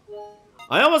bibimbap.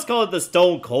 I almost call it the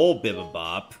stone-cold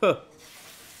bibimbap.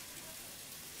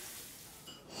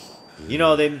 You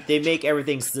know, they make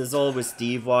everything sizzle with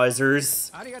Steve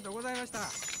Weisers.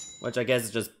 Which I guess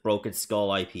is just Broken Skull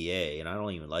IPA, and I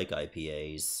don't even like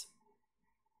IPAs.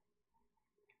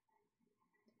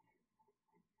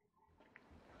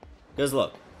 Because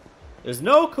look, there's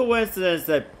no coincidence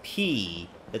that the P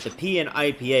in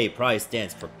IPA probably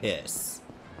stands for piss.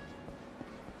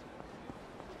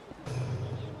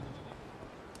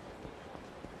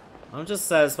 I'm just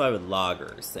satisfied with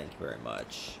lagers, thank you very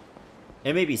much.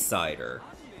 And maybe cider.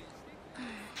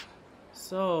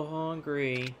 So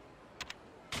hungry.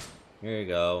 Here you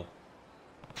go.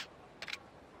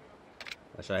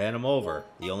 Why should I hand him over?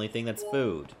 The only thing that's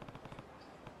food.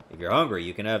 If you're hungry,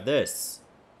 you can have this.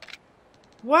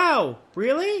 Wow,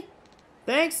 really?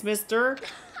 Thanks, mister.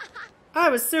 I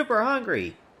was super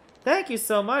hungry. Thank you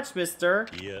so much, mister.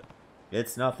 Yeah.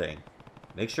 It's nothing.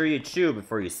 Make sure you chew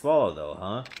before you swallow, though,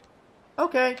 huh?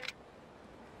 Okay.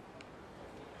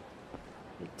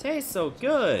 It tastes so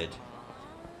good.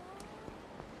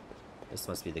 This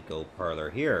must be the Go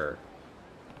Parlor here.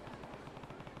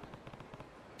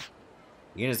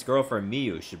 He and his girlfriend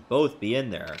Miyu should both be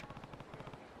in there.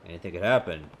 Anything could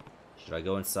happen. Should I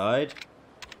go inside?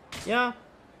 Yeah.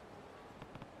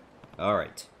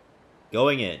 Alright.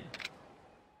 Going in.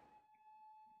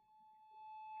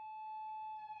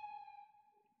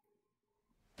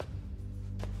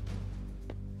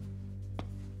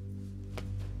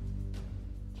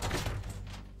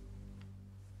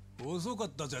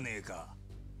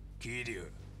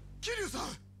桐生さん、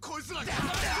こいつらが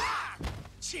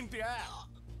チンピラよ。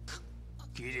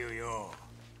桐生よ、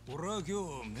俺は今日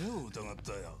目を疑っ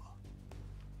たよ。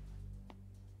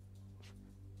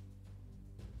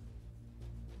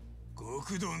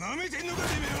極道なめてんのか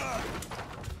てめえは。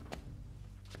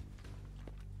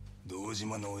堂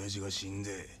島の親父が死ん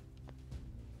で、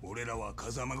俺らは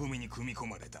風間組に組み込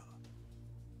まれた。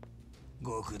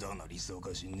極道の理想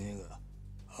か知んねえが、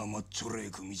甘っちょれ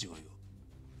え組長よ。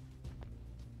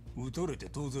撃たれて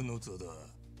当然の器だ。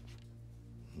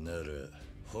なら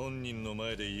本人の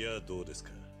前でいやどうです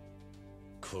か。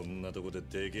こんなとこで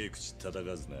でけえ口叩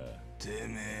かずな。て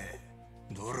めえ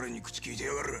誰に口聞いて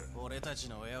やがる。俺たち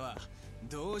の親は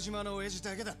堂島の親父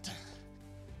だけだった。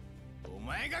お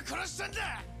前が殺したん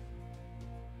だ。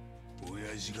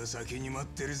親父が先に待っ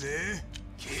てるぜ。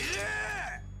切れ。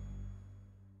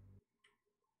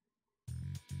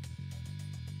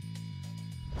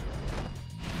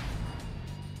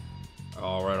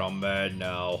Alright, I'm mad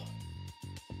now.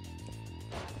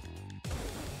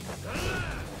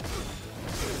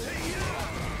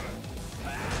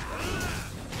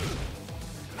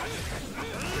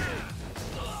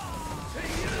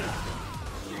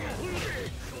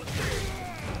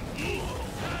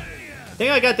 I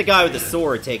think I got the guy with the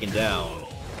sword taken down.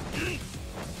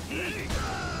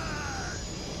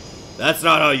 That's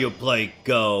not how you play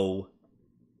Go.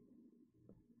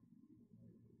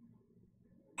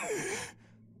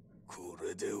 こ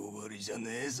れで終わりじゃ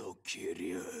ねえぞ、キ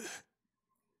リュウ。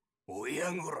親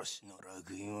殺しの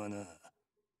烙印はな、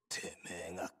て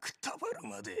めえがくたばる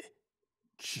まで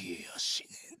消えやしね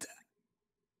えんだ。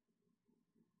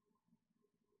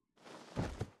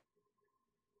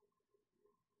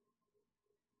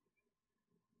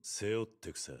背負っ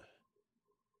てくさ。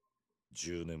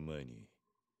10年前に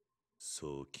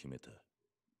そう決めた。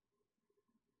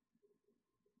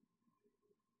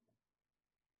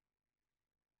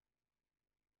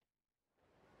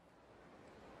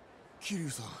桐生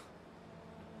さん。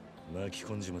巻き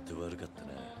込んじまって悪かった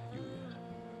な、ゆうや。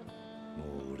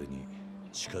もう俺に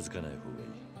近づかない方が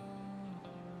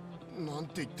いい。なん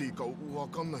て言っていいかわ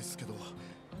かんないっすけど、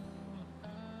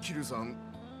桐生さん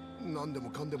何でも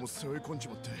かんでも背負い込んじ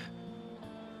まって、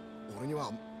俺に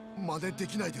は真似で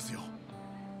きないですよ。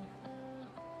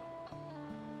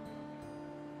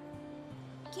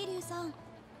桐生さん、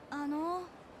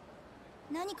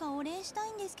何かお礼した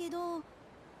いんですけど、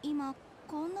今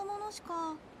こんなものし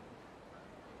か。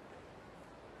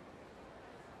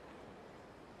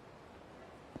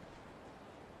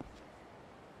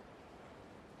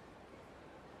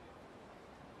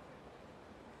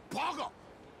バカ！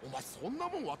お前そんな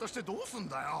もん渡してどうすん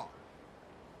だよ。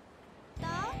だっ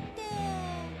て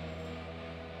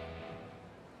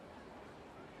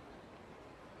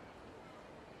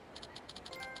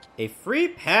A free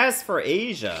pass for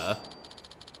Asia?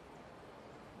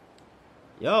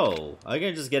 Yo, I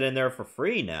can just get in there for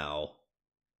free now.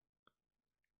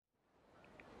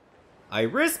 I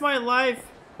risk my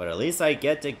life, but at least I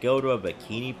get to go to a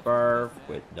bikini bar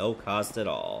with no cost at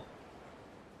all.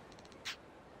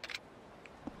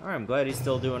 Alright, I'm glad he's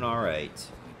still doing alright.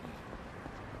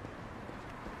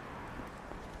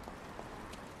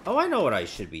 Oh, I know what I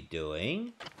should be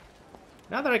doing.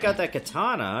 Now that I got that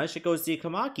katana, I should go see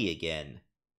Kamaki again.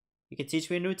 He can teach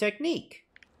me a new technique.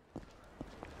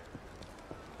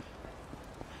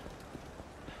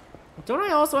 Don't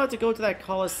I also have to go to that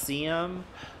Coliseum?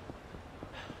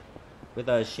 With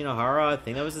Shinohara, I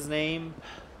think that was his name.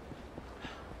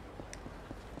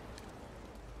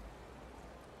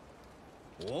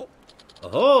 Oh?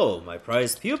 Oh, my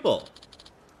prized pupil.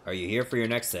 Are you here for your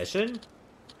next session?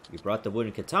 You brought the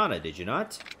wooden katana, did you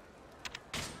not?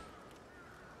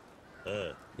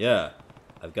 Yeah,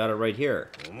 I've got it right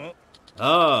here.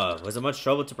 Ah, was it much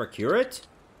trouble to procure it?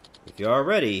 If you are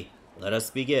ready, let us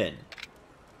begin.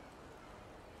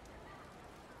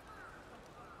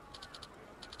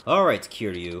 Alright,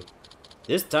 Kiryu.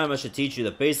 This time I should teach you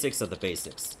the basics of the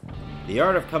basics. The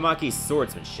art of Kamaki's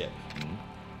swordsmanship.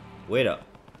 Wait up.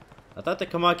 I thought the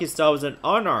Kamaki style was an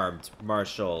unarmed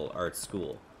martial arts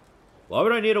school. Why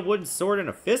would I need a wooden sword in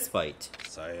a fist fight?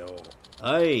 Sayo.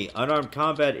 Aye, unarmed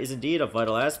combat is indeed a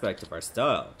vital aspect of our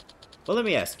style. But let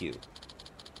me ask you,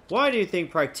 why do you think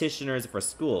practitioners of our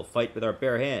school fight with our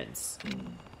bare hands?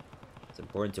 It's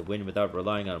important to win without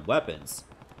relying on weapons.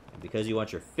 And because you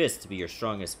want your fist to be your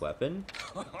strongest weapon?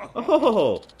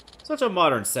 Oh, such a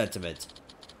modern sentiment.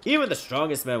 Even the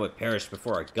strongest man would perish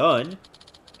before a gun.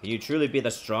 Can you truly be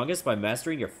the strongest by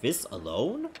mastering your fists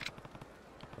alone?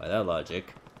 By that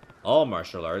logic, all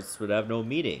martial arts would have no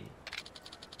meaning.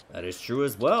 That is true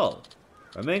as well.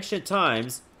 From ancient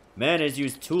times, man has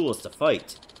used tools to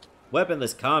fight.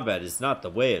 Weaponless combat is not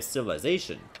the way of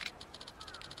civilization.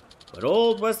 But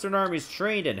old Western armies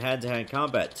trained in hand-to-hand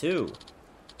combat too,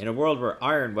 in a world where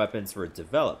iron weapons were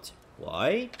developed.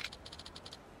 Why?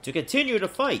 To continue to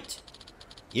fight,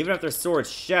 even if their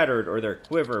swords shattered or their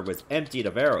quiver was emptied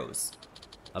of arrows.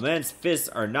 A man's fists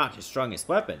are not his strongest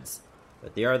weapons,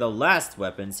 but they are the last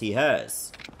weapons he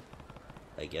has.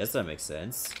 I guess that makes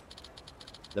sense.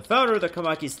 The founder of the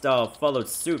Kamaki style followed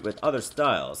suit with other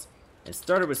styles, and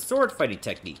started with sword fighting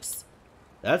techniques.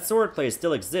 That swordplay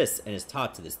still exists and is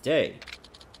taught to this day.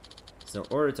 So in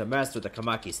order to master the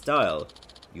Kamaki style,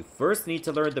 you first need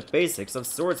to learn the basics of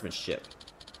swordsmanship.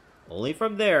 Only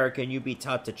from there can you be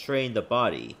taught to train the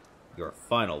body, your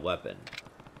final weapon.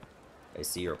 I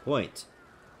see your point.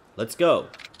 Let's go.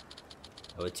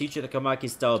 I will teach you the Kamaki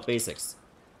style basics.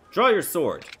 Draw your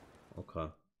sword.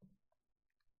 Okay.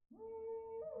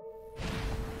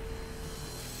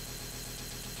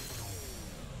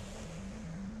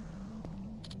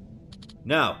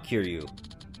 Now, Kiryu,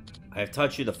 I have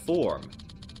taught you the form.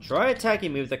 Try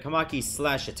attacking me with the Kamaki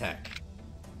slash attack.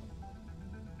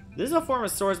 This is a form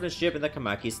of swordsmanship in the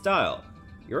Kamaki style.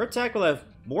 Your attack will have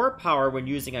more power when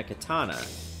using a katana.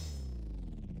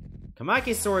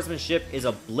 Kamaki swordsmanship is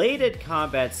a bladed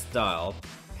combat style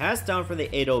passed down from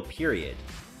the Edo period.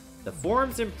 The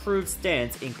form's improved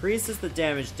stance increases the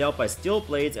damage dealt by steel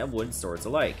blades and wooden swords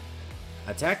alike.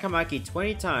 Attack Kamaki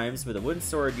 20 times with a wooden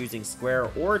sword using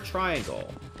square or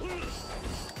triangle.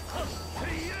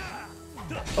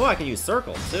 Oh, I can use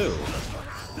circle too.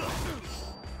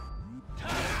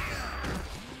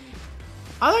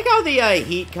 I like how the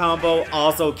heat combo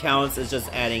also counts as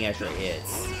just adding extra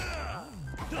hits.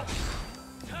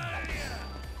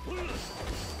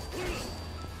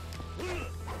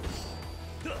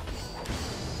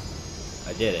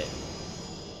 I did it.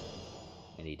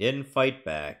 And he didn't fight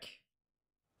back.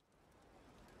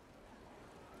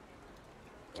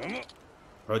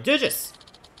 Prodigious!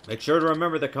 Make sure to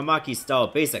remember the Kamaki style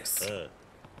basics.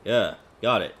 Yeah,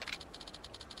 got it.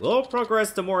 We'll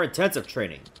progress to more intensive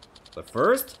training. But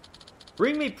first,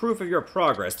 bring me proof of your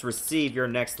progress to receive your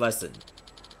next lesson.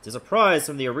 It is a prize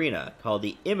from the arena called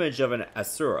the Image of an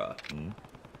Asura.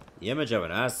 The Image of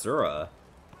an Asura?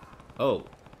 Oh,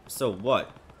 so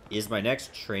what? Is my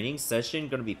next training session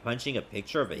going to be punching a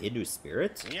picture of a Hindu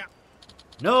spirit? Yeah.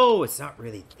 No, it's not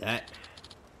really that.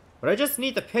 But I just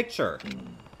need the picture.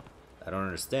 I don't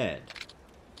understand.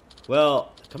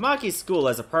 Well, Kamaki School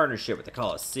has a partnership with the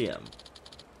Coliseum.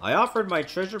 I offered my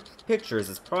treasured pictures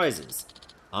as prizes,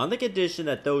 on the condition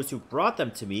that those who brought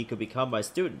them to me could become my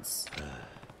students.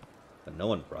 But no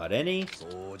one brought any?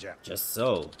 Just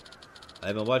so.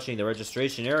 I've been watching the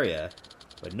registration area,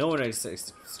 but no one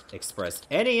expressed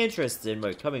any interest in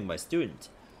becoming my student.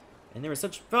 And they were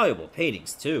such valuable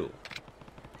paintings, too.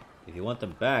 If you want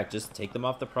them back, just take them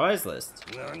off the prize list.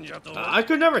 I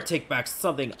could never take back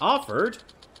something offered.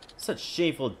 Such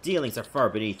shameful dealings are far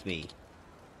beneath me.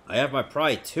 I have my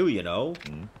pride too, you know.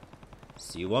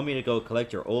 So you want me to go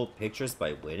collect your old pictures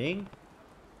by winning?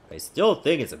 I still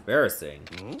think it's embarrassing.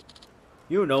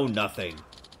 You know nothing.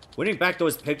 Winning back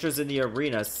those pictures in the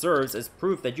arena serves as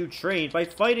proof that you trained by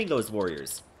fighting those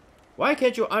warriors. Why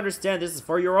can't you understand this is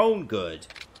for your own good?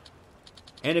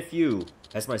 And if you,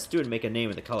 as my student, make a name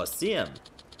in the Coliseum,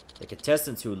 the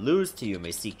contestants who lose to you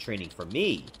may seek training from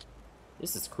me.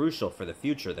 This is crucial for the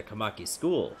future of the Kamaki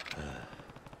School.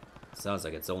 Sounds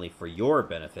like it's only for your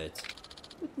benefit.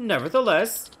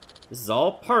 Nevertheless, this is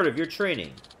all part of your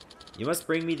training. You must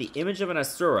bring me the image of an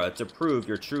Asura to prove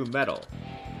your true mettle.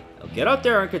 Now get out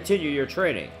there and continue your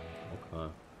training.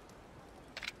 Okay.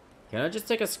 Can I just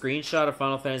take a screenshot of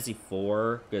Final Fantasy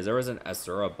IV? Because there was an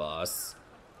Asura boss.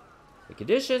 The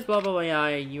conditions, blah blah blah, yeah,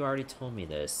 you already told me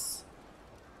this.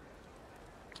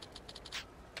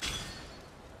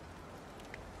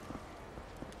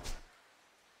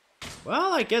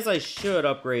 Well, I guess I should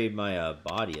upgrade my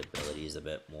body abilities a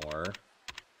bit more.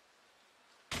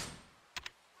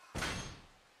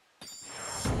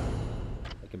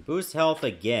 I can boost health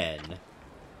again.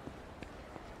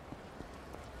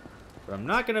 But I'm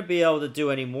not going to be able to do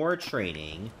any more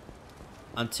training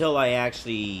until I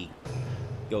actually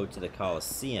go to the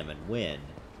Coliseum and win.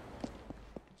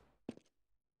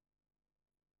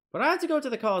 But I have to go to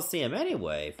the Coliseum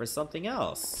anyway for something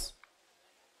else.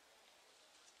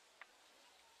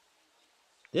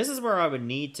 This is where I would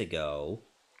need to go.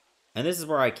 And this is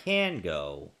where I can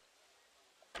go.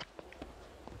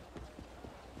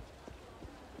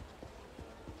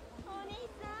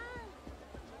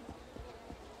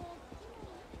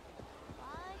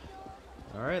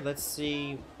 Alright, let's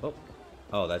see.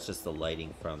 Oh, that's just the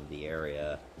lighting from the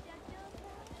area.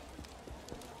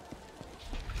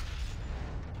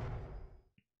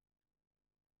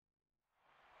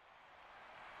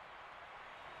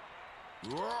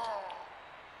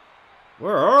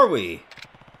 Where are we?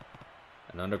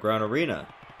 An underground arena.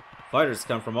 Fighters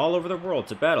come from all over the world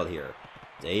to battle here,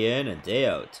 day in and day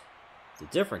out. It's a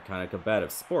different kind of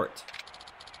combative sport.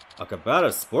 A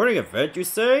combative sporting event, you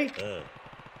say?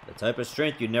 The type of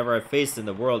strength you never have faced in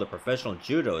the world of professional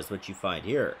judo is what you find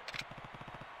here.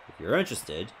 If you're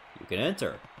interested, you can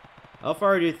enter. How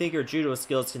far do you think your judo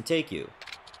skills can take you?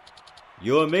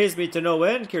 You amaze me to no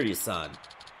end, Kiryu-san.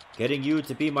 Getting you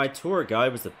to be my tour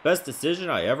guide was the best decision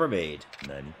I ever made.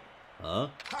 Nani? Huh?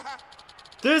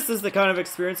 This is the kind of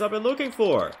experience I've been looking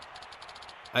for.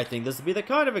 I think this would be the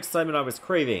kind of excitement I was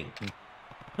craving.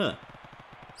 Huh.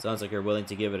 Sounds like you're willing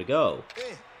to give it a go.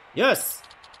 Yes!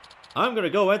 I'm gonna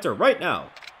go enter right now.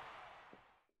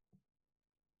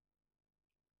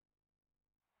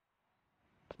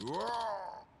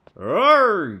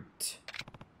 Right.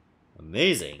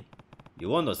 Amazing. You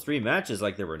won those 3 matches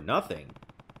like they were nothing.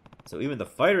 So even the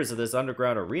fighters of this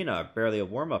underground arena are barely a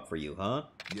warm-up for you, huh?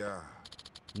 Yeah.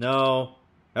 No.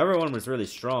 Everyone was really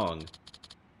strong.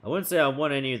 I wouldn't say I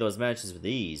won any of those matches with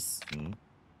ease.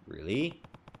 Really?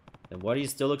 Then why do you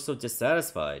still look so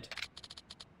dissatisfied?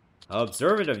 How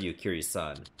observant of you,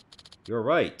 Kiryu-san. You're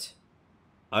right.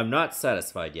 I'm not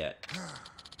satisfied yet.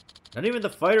 Not even the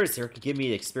fighters here can give me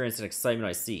the experience and excitement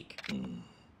I seek.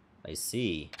 I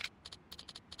see.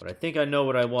 But I think I know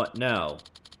what I want now.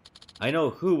 I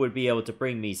know who would be able to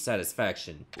bring me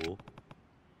satisfaction.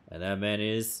 And that man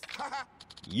is...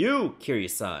 you,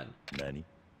 Kiryu-san. Nani?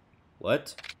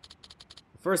 What?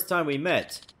 The first time we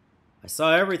met, I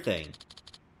saw everything.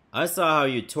 I saw how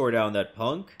you tore down that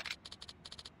punk.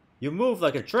 You moved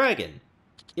like a dragon.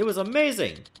 It was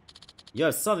amazing. You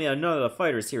have something that none of the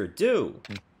fighters here do.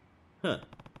 Huh.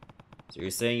 So you're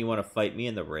saying you want to fight me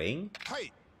in the ring?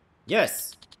 Hey.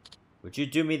 Yes. Would you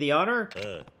do me the honor?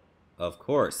 Of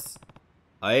course.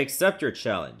 I accept your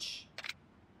challenge.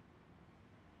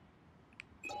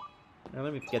 Now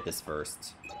let me get this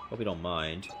first. Hope you don't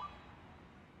mind.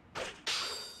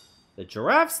 The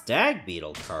Giraffe Stag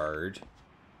Beetle card.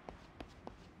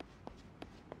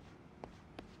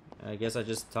 I guess I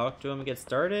just talk to him and get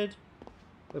started?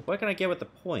 Wait, what can I get with the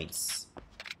points?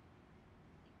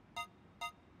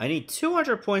 I need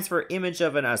 200 points for image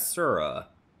of an Asura.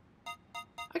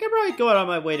 I could probably go out on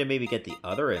my way to maybe get the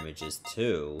other images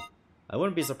too. I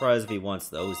wouldn't be surprised if he wants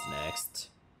those next.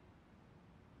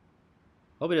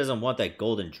 Hope he doesn't want that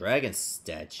golden dragon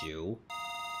statue.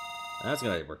 That's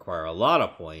gonna require a lot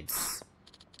of points.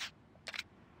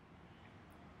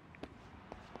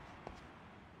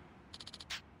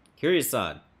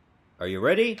 Kiryu-san, are you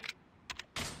ready?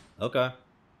 Okay.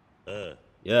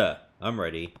 Yeah, I'm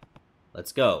ready.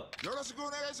 Let's go.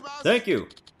 Thank you.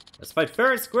 Let's fight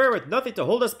fair and square with nothing to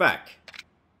hold us back.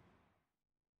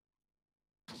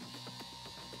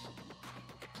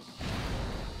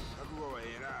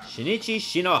 Shinichi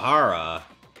Shinohara.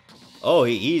 Oh,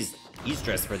 he's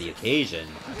dressed for the occasion.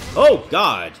 Oh,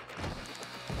 God.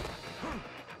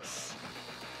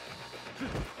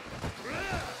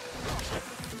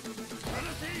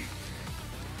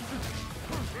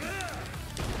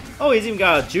 Oh, he's even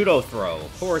got a judo throw.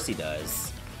 Of course he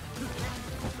does.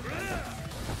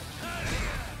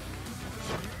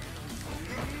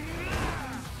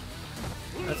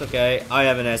 That's okay. I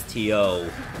have an STO.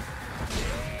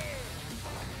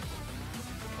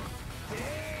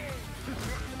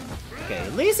 Okay,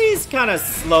 at least he's kind of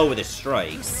slow with his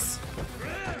strikes.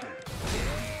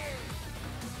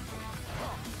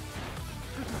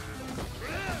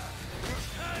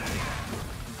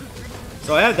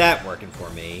 So I have that working for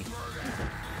me.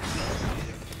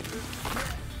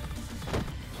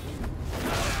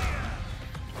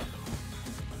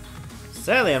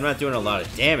 Sadly, I'm not doing a lot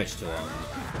of damage to him.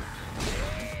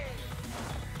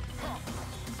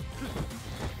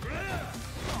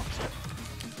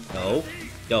 No,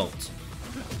 don't.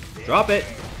 Drop it.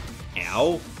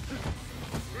 Ow.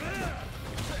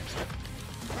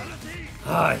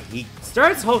 He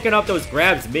starts hooking up those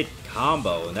grabs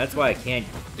mid-combo, and that's why I can't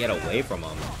get away from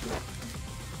him.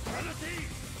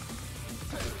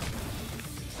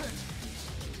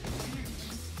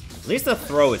 At least the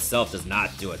throw itself does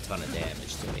not do a ton of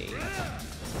damage to me.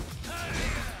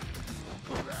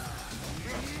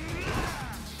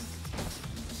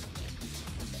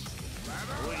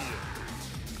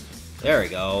 There we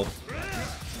go.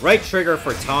 Right trigger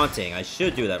for taunting. I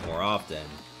should do that more often.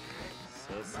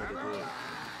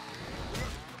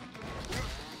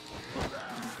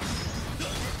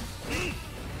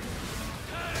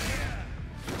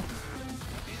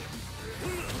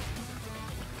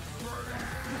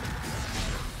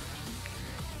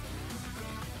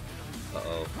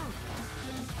 Uh-oh.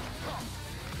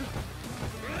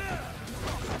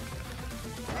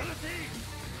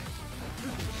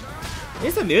 At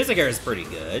least the music here is pretty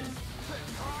good.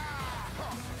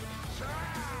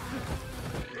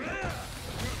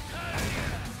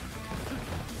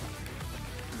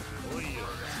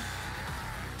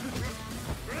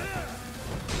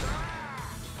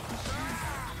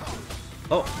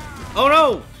 Oh. Oh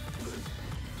no!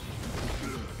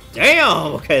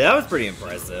 Damn! Okay, that was pretty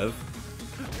impressive.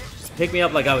 Just picked me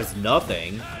up like I was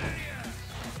nothing.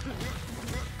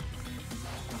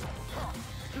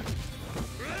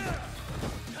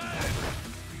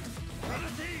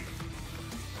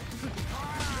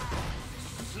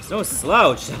 It's no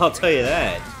slouch, I'll tell you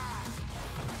that.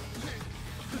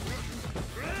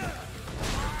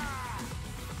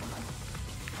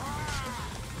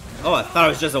 Oh, I thought I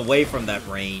was just away from that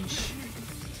range.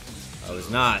 I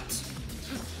was not.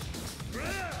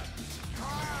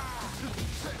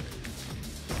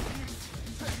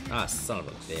 Ah, son of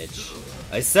a bitch.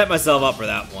 I set myself up for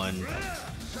that one.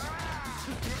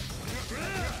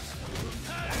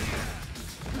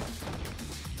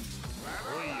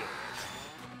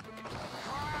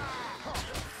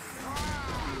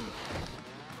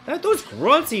 Those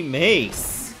grunts he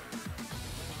makes.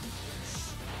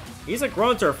 He's a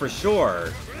grunter for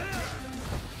sure.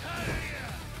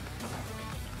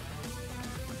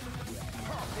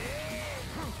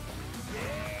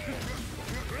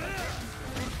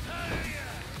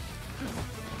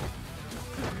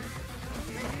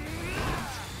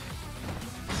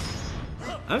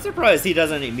 I'm surprised he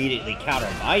doesn't immediately counter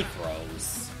my throws.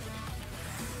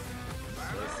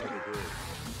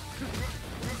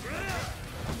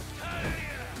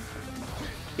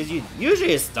 Because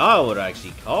usually his style would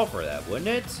actually call for that, wouldn't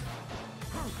it?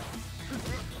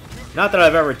 Not that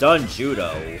I've ever done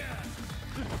Judo.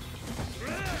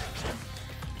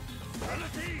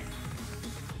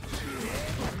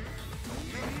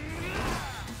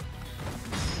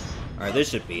 Alright, this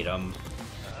should beat him.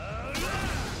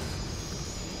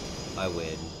 I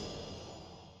win.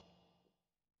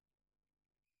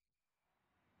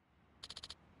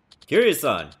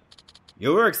 Kiryu-san,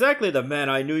 you were exactly the man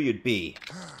I knew you'd be.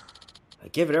 I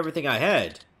gave it everything I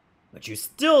had, but you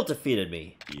still defeated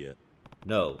me. Yeah.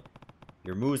 No,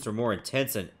 your moves were more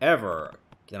intense than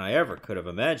I ever could have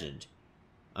imagined.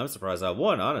 I'm surprised I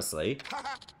won, honestly.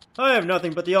 I have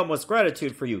nothing but the utmost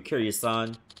gratitude for you,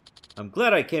 Kiryu-san. I'm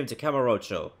glad I came to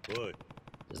Kamurocho. What?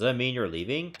 Does that mean you're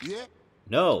leaving? Yeah.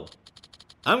 No.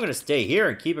 I'm gonna stay here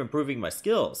and keep improving my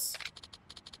skills.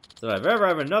 So if I ever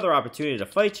have another opportunity to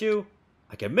fight you,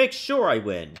 I can make sure I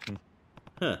win.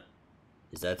 Huh.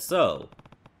 Is that so?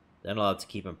 Then I'll have to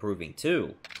keep improving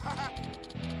too.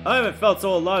 I haven't felt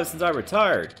so alive since I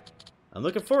retired. I'm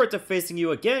looking forward to facing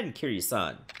you again,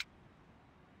 Kiryu-san.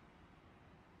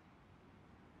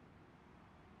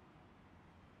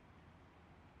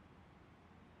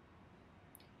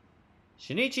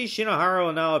 Shinichi Shinohara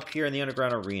will now appear in the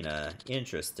underground arena.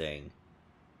 Interesting.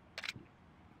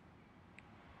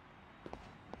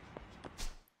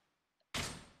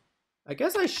 I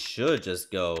guess I should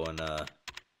just go and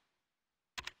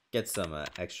get some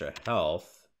extra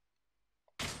health.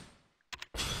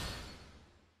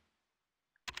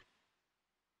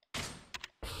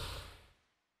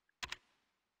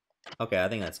 Okay, I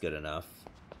think that's good enough.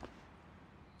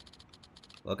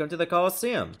 Welcome to the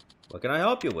Coliseum. What can I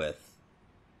help you with?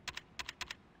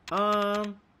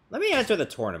 Let me enter the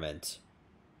tournament.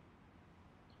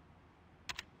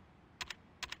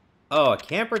 Oh, I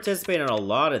can't participate in a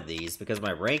lot of these because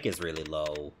my rank is really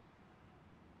low.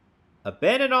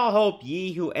 Abandon all hope,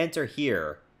 ye who enter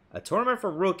here. A tournament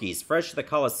for rookies, fresh to the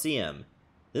Coliseum.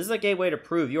 This is a gateway to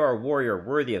prove you are a warrior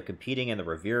worthy of competing in the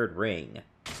revered ring.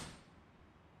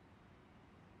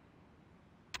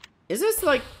 Is this,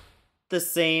 like, the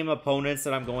same opponents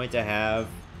that I'm going to have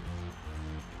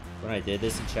when I did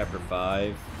this in Chapter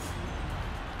 5?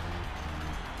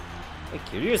 Hey,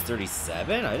 Kiryu is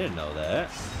 37? I didn't know that.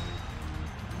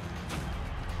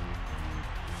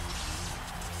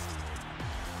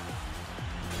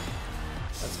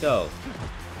 Let's go.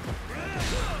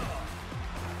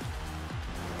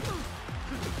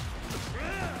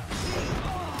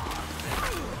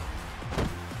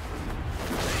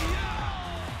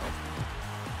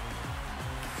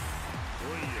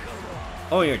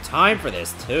 Oh, you're timed for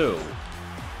this, too.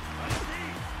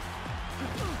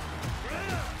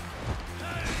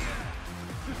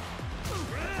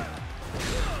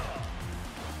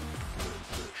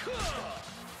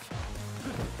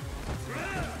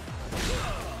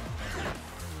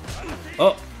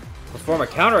 Oh, perform a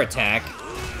counterattack.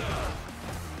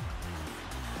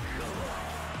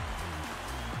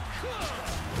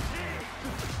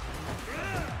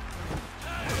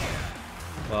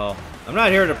 Well, I'm not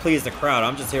here to please the crowd,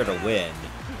 I'm just here to win.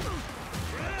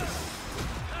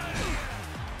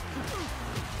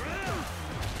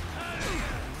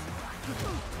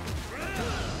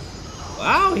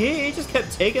 Wow, he just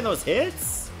kept taking those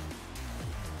hits?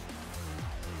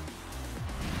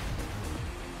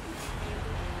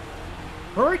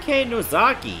 Hurricane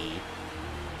Nozaki.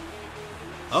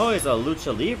 Oh, he's a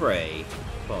Lucha Libre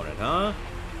opponent, huh?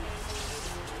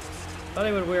 Thought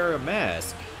he would wear a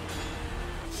mask.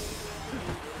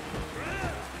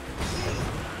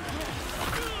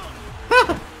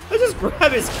 I just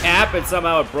grabbed his cap and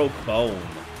somehow it broke bone.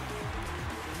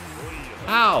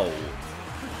 Ow.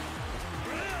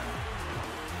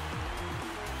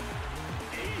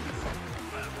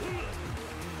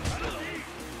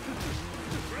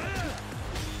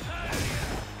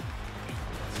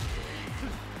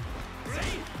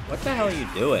 What the hell are you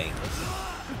doing?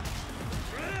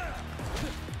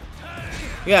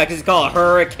 Yeah, because it's called a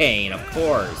hurricane, of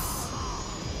course.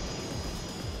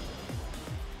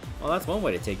 Well, that's one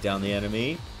way to take down the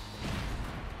enemy.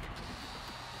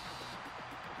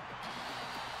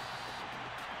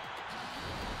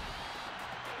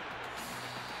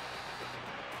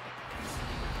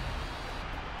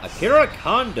 Akira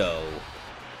Kondo.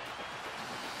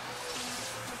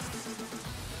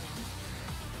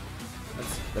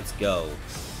 Let's go.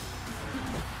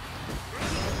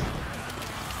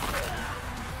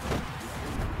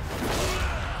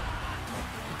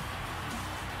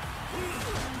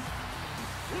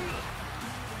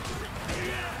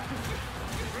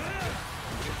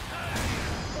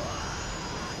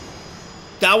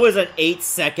 That was an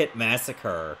 8-second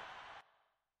massacre.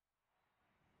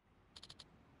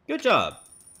 Good job.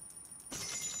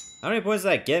 How many points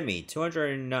did that get me?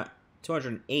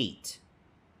 208.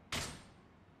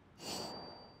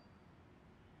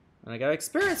 And I got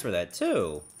experience for that,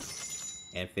 too.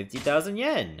 And 50,000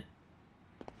 yen.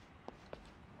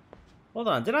 Hold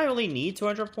on, did I only need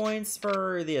 200 points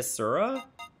for the Asura?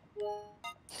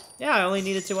 Yeah, I only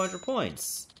needed 200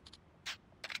 points.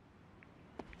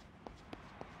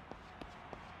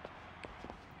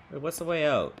 Wait, what's the way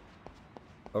out?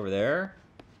 Over there?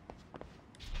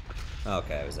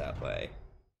 Okay, it was that way.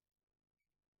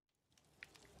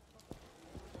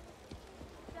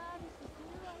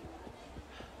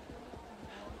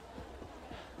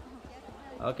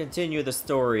 I'll continue the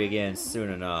story again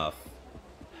soon enough.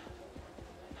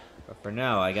 But for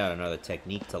now, I got another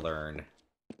technique to learn.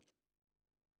 I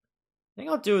think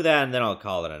I'll do that and then I'll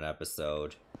call it an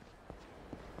episode.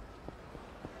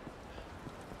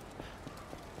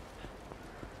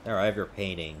 There, I have your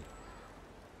painting.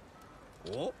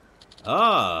 Oh?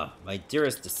 Ah, my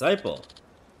dearest disciple.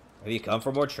 Have you come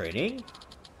for more training?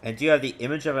 And do you have the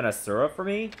image of an Asura for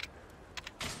me?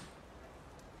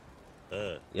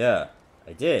 Yeah,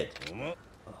 I did.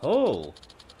 Oh,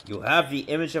 you have the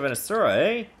image of an Asura,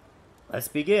 eh? Let's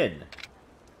begin.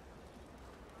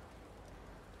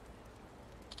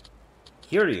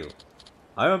 Kiryu,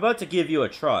 I'm about to give you a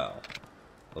trial.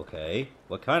 Okay,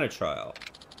 what kind of trial?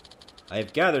 I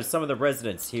have gathered some of the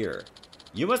residents here.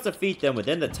 You must defeat them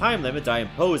within the time limit I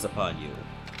impose upon you.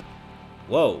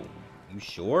 Whoa, you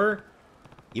sure?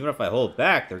 Even if I hold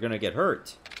back, they're gonna get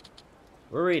hurt.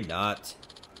 Worry not.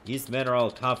 These men are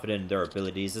all confident in their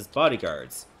abilities as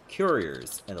bodyguards,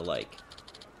 couriers, and the like.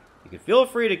 You can feel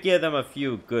free to give them a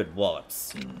few good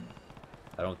wallops.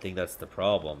 I don't think that's the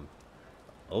problem.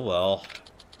 Oh well.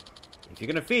 If you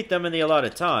can defeat them in the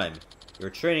allotted time, your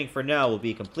training for now will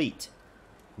be complete.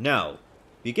 Now,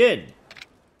 begin!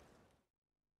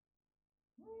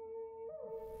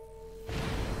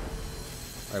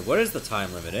 Alright, what is the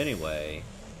time limit anyway?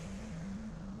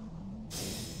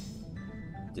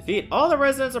 Defeat all the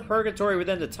residents of Purgatory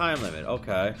within the time limit.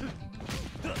 Okay.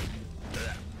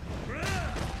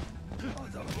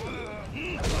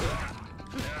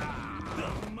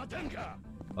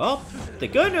 Well, the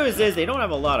good news is they don't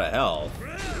have a lot of health.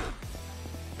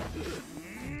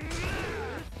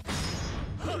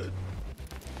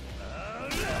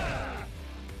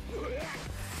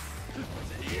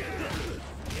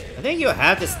 I think you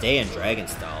have to stay in Dragon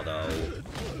Style, though.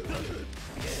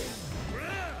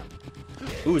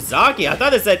 Uzaki? I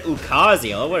thought it said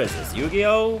Ukazi. Oh, what is this,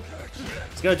 Yu-Gi-Oh?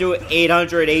 It's gonna do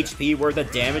 800 HP worth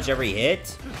of damage every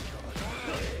hit?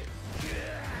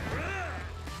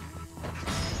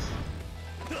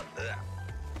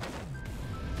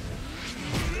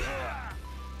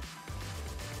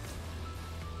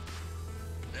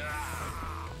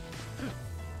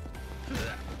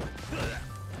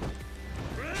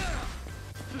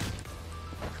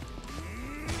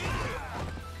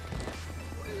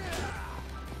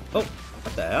 Oh,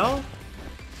 what the hell?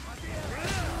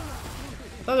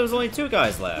 I thought there was only 2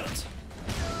 guys left.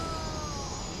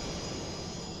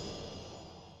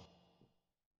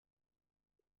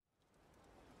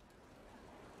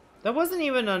 That wasn't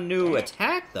even a new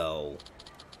attack, though.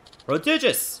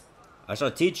 Prodigious! I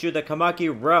shall teach you the Kamaki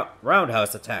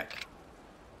roundhouse attack.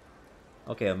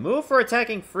 Okay, a move for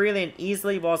attacking freely and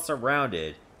easily while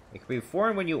surrounded. It can be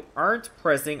performed when you aren't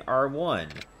pressing R1.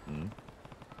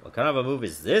 What kind of a move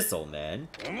is this, old man?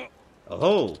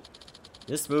 Oh,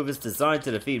 this move is designed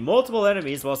to defeat multiple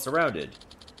enemies while surrounded.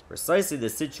 Precisely the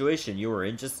situation you were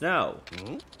in just now.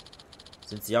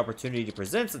 Since the opportunity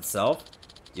presents itself,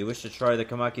 do you wish to try the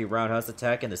Kamaki roundhouse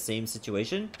attack in the same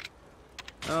situation?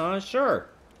 Sure.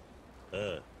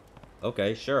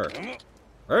 Okay, sure.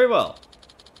 Very well.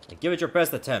 Then give it your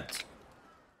best attempt.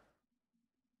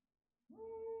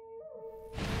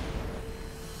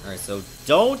 Alright, so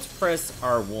don't press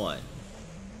R1.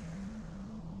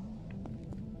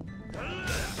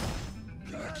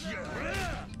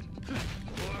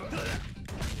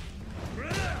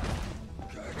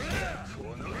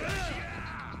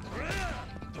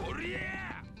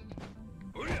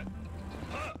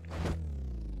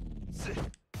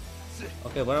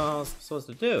 Okay, what else am I supposed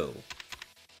to do?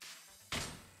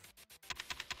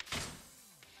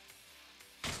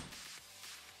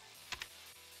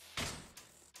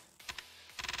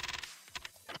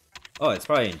 Oh, it's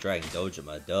probably in Dragon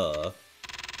Dojima, duh.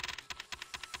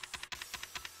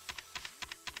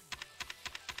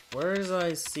 Where does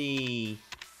I see...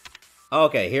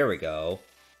 Okay, here we go.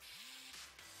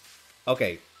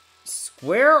 Okay,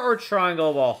 square or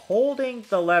triangle while holding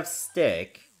the left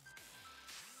stick,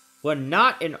 but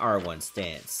not in R1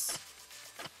 stance.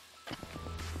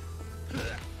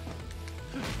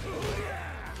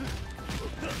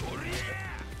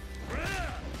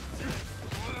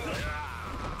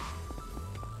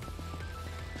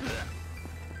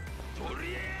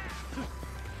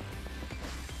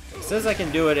 It says I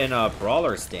can do it in a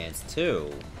brawler stance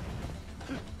too.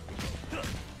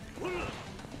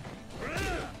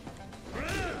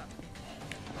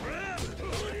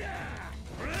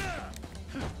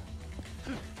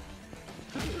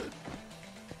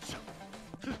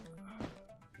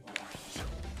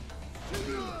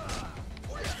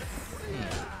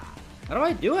 How do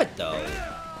I do it though?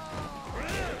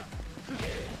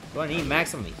 Do I need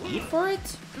maximum heat for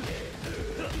it?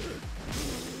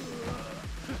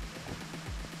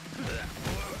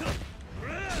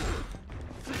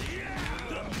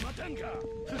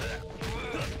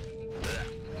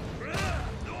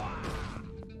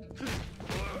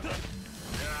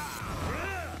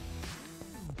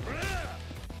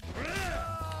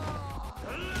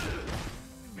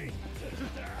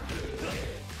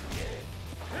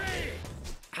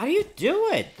 How do you do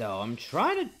it, though? I'm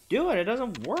trying to do it. It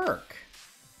doesn't work.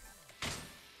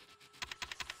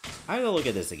 I gotta look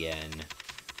at this again.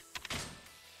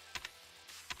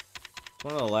 It's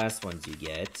one of the last ones you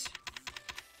get.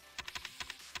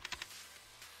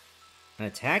 An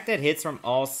attack that hits from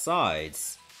all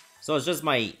sides. So it's just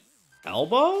my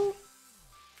elbow?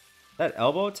 That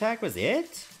elbow attack was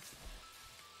it?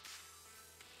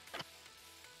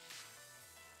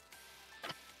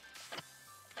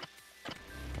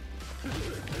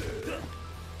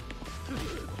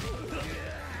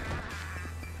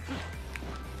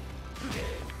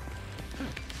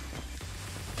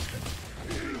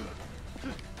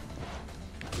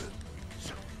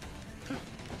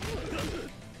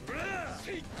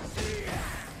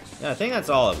 Yeah, I think that's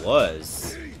all it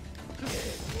was.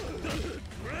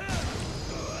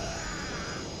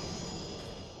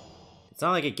 It's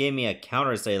not like it gave me a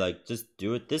counter say, like, just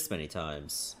do it this many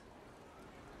times.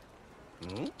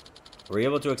 Were you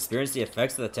able to experience the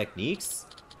effects of the techniques?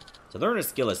 To learn a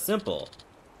skill is simple,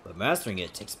 but mastering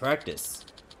it takes practice.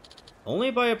 Only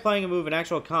by applying a move in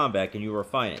actual combat can you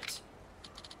refine it.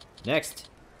 Next,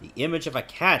 the image of a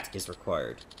cat is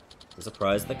required. It's a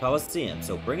prize at the Coliseum,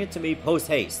 so bring it to me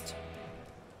post-haste.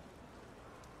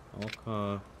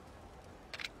 Okay.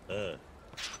 That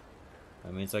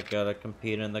means I gotta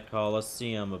compete in the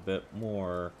Coliseum a bit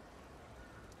more.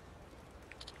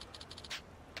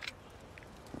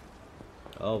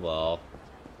 Oh well.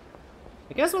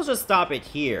 I guess we'll just stop it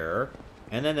here.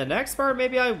 And then the next part,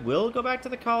 maybe I will go back to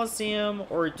the Coliseum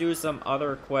or do some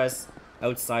other quests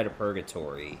outside of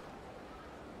Purgatory.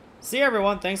 See you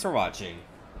everyone, thanks for watching.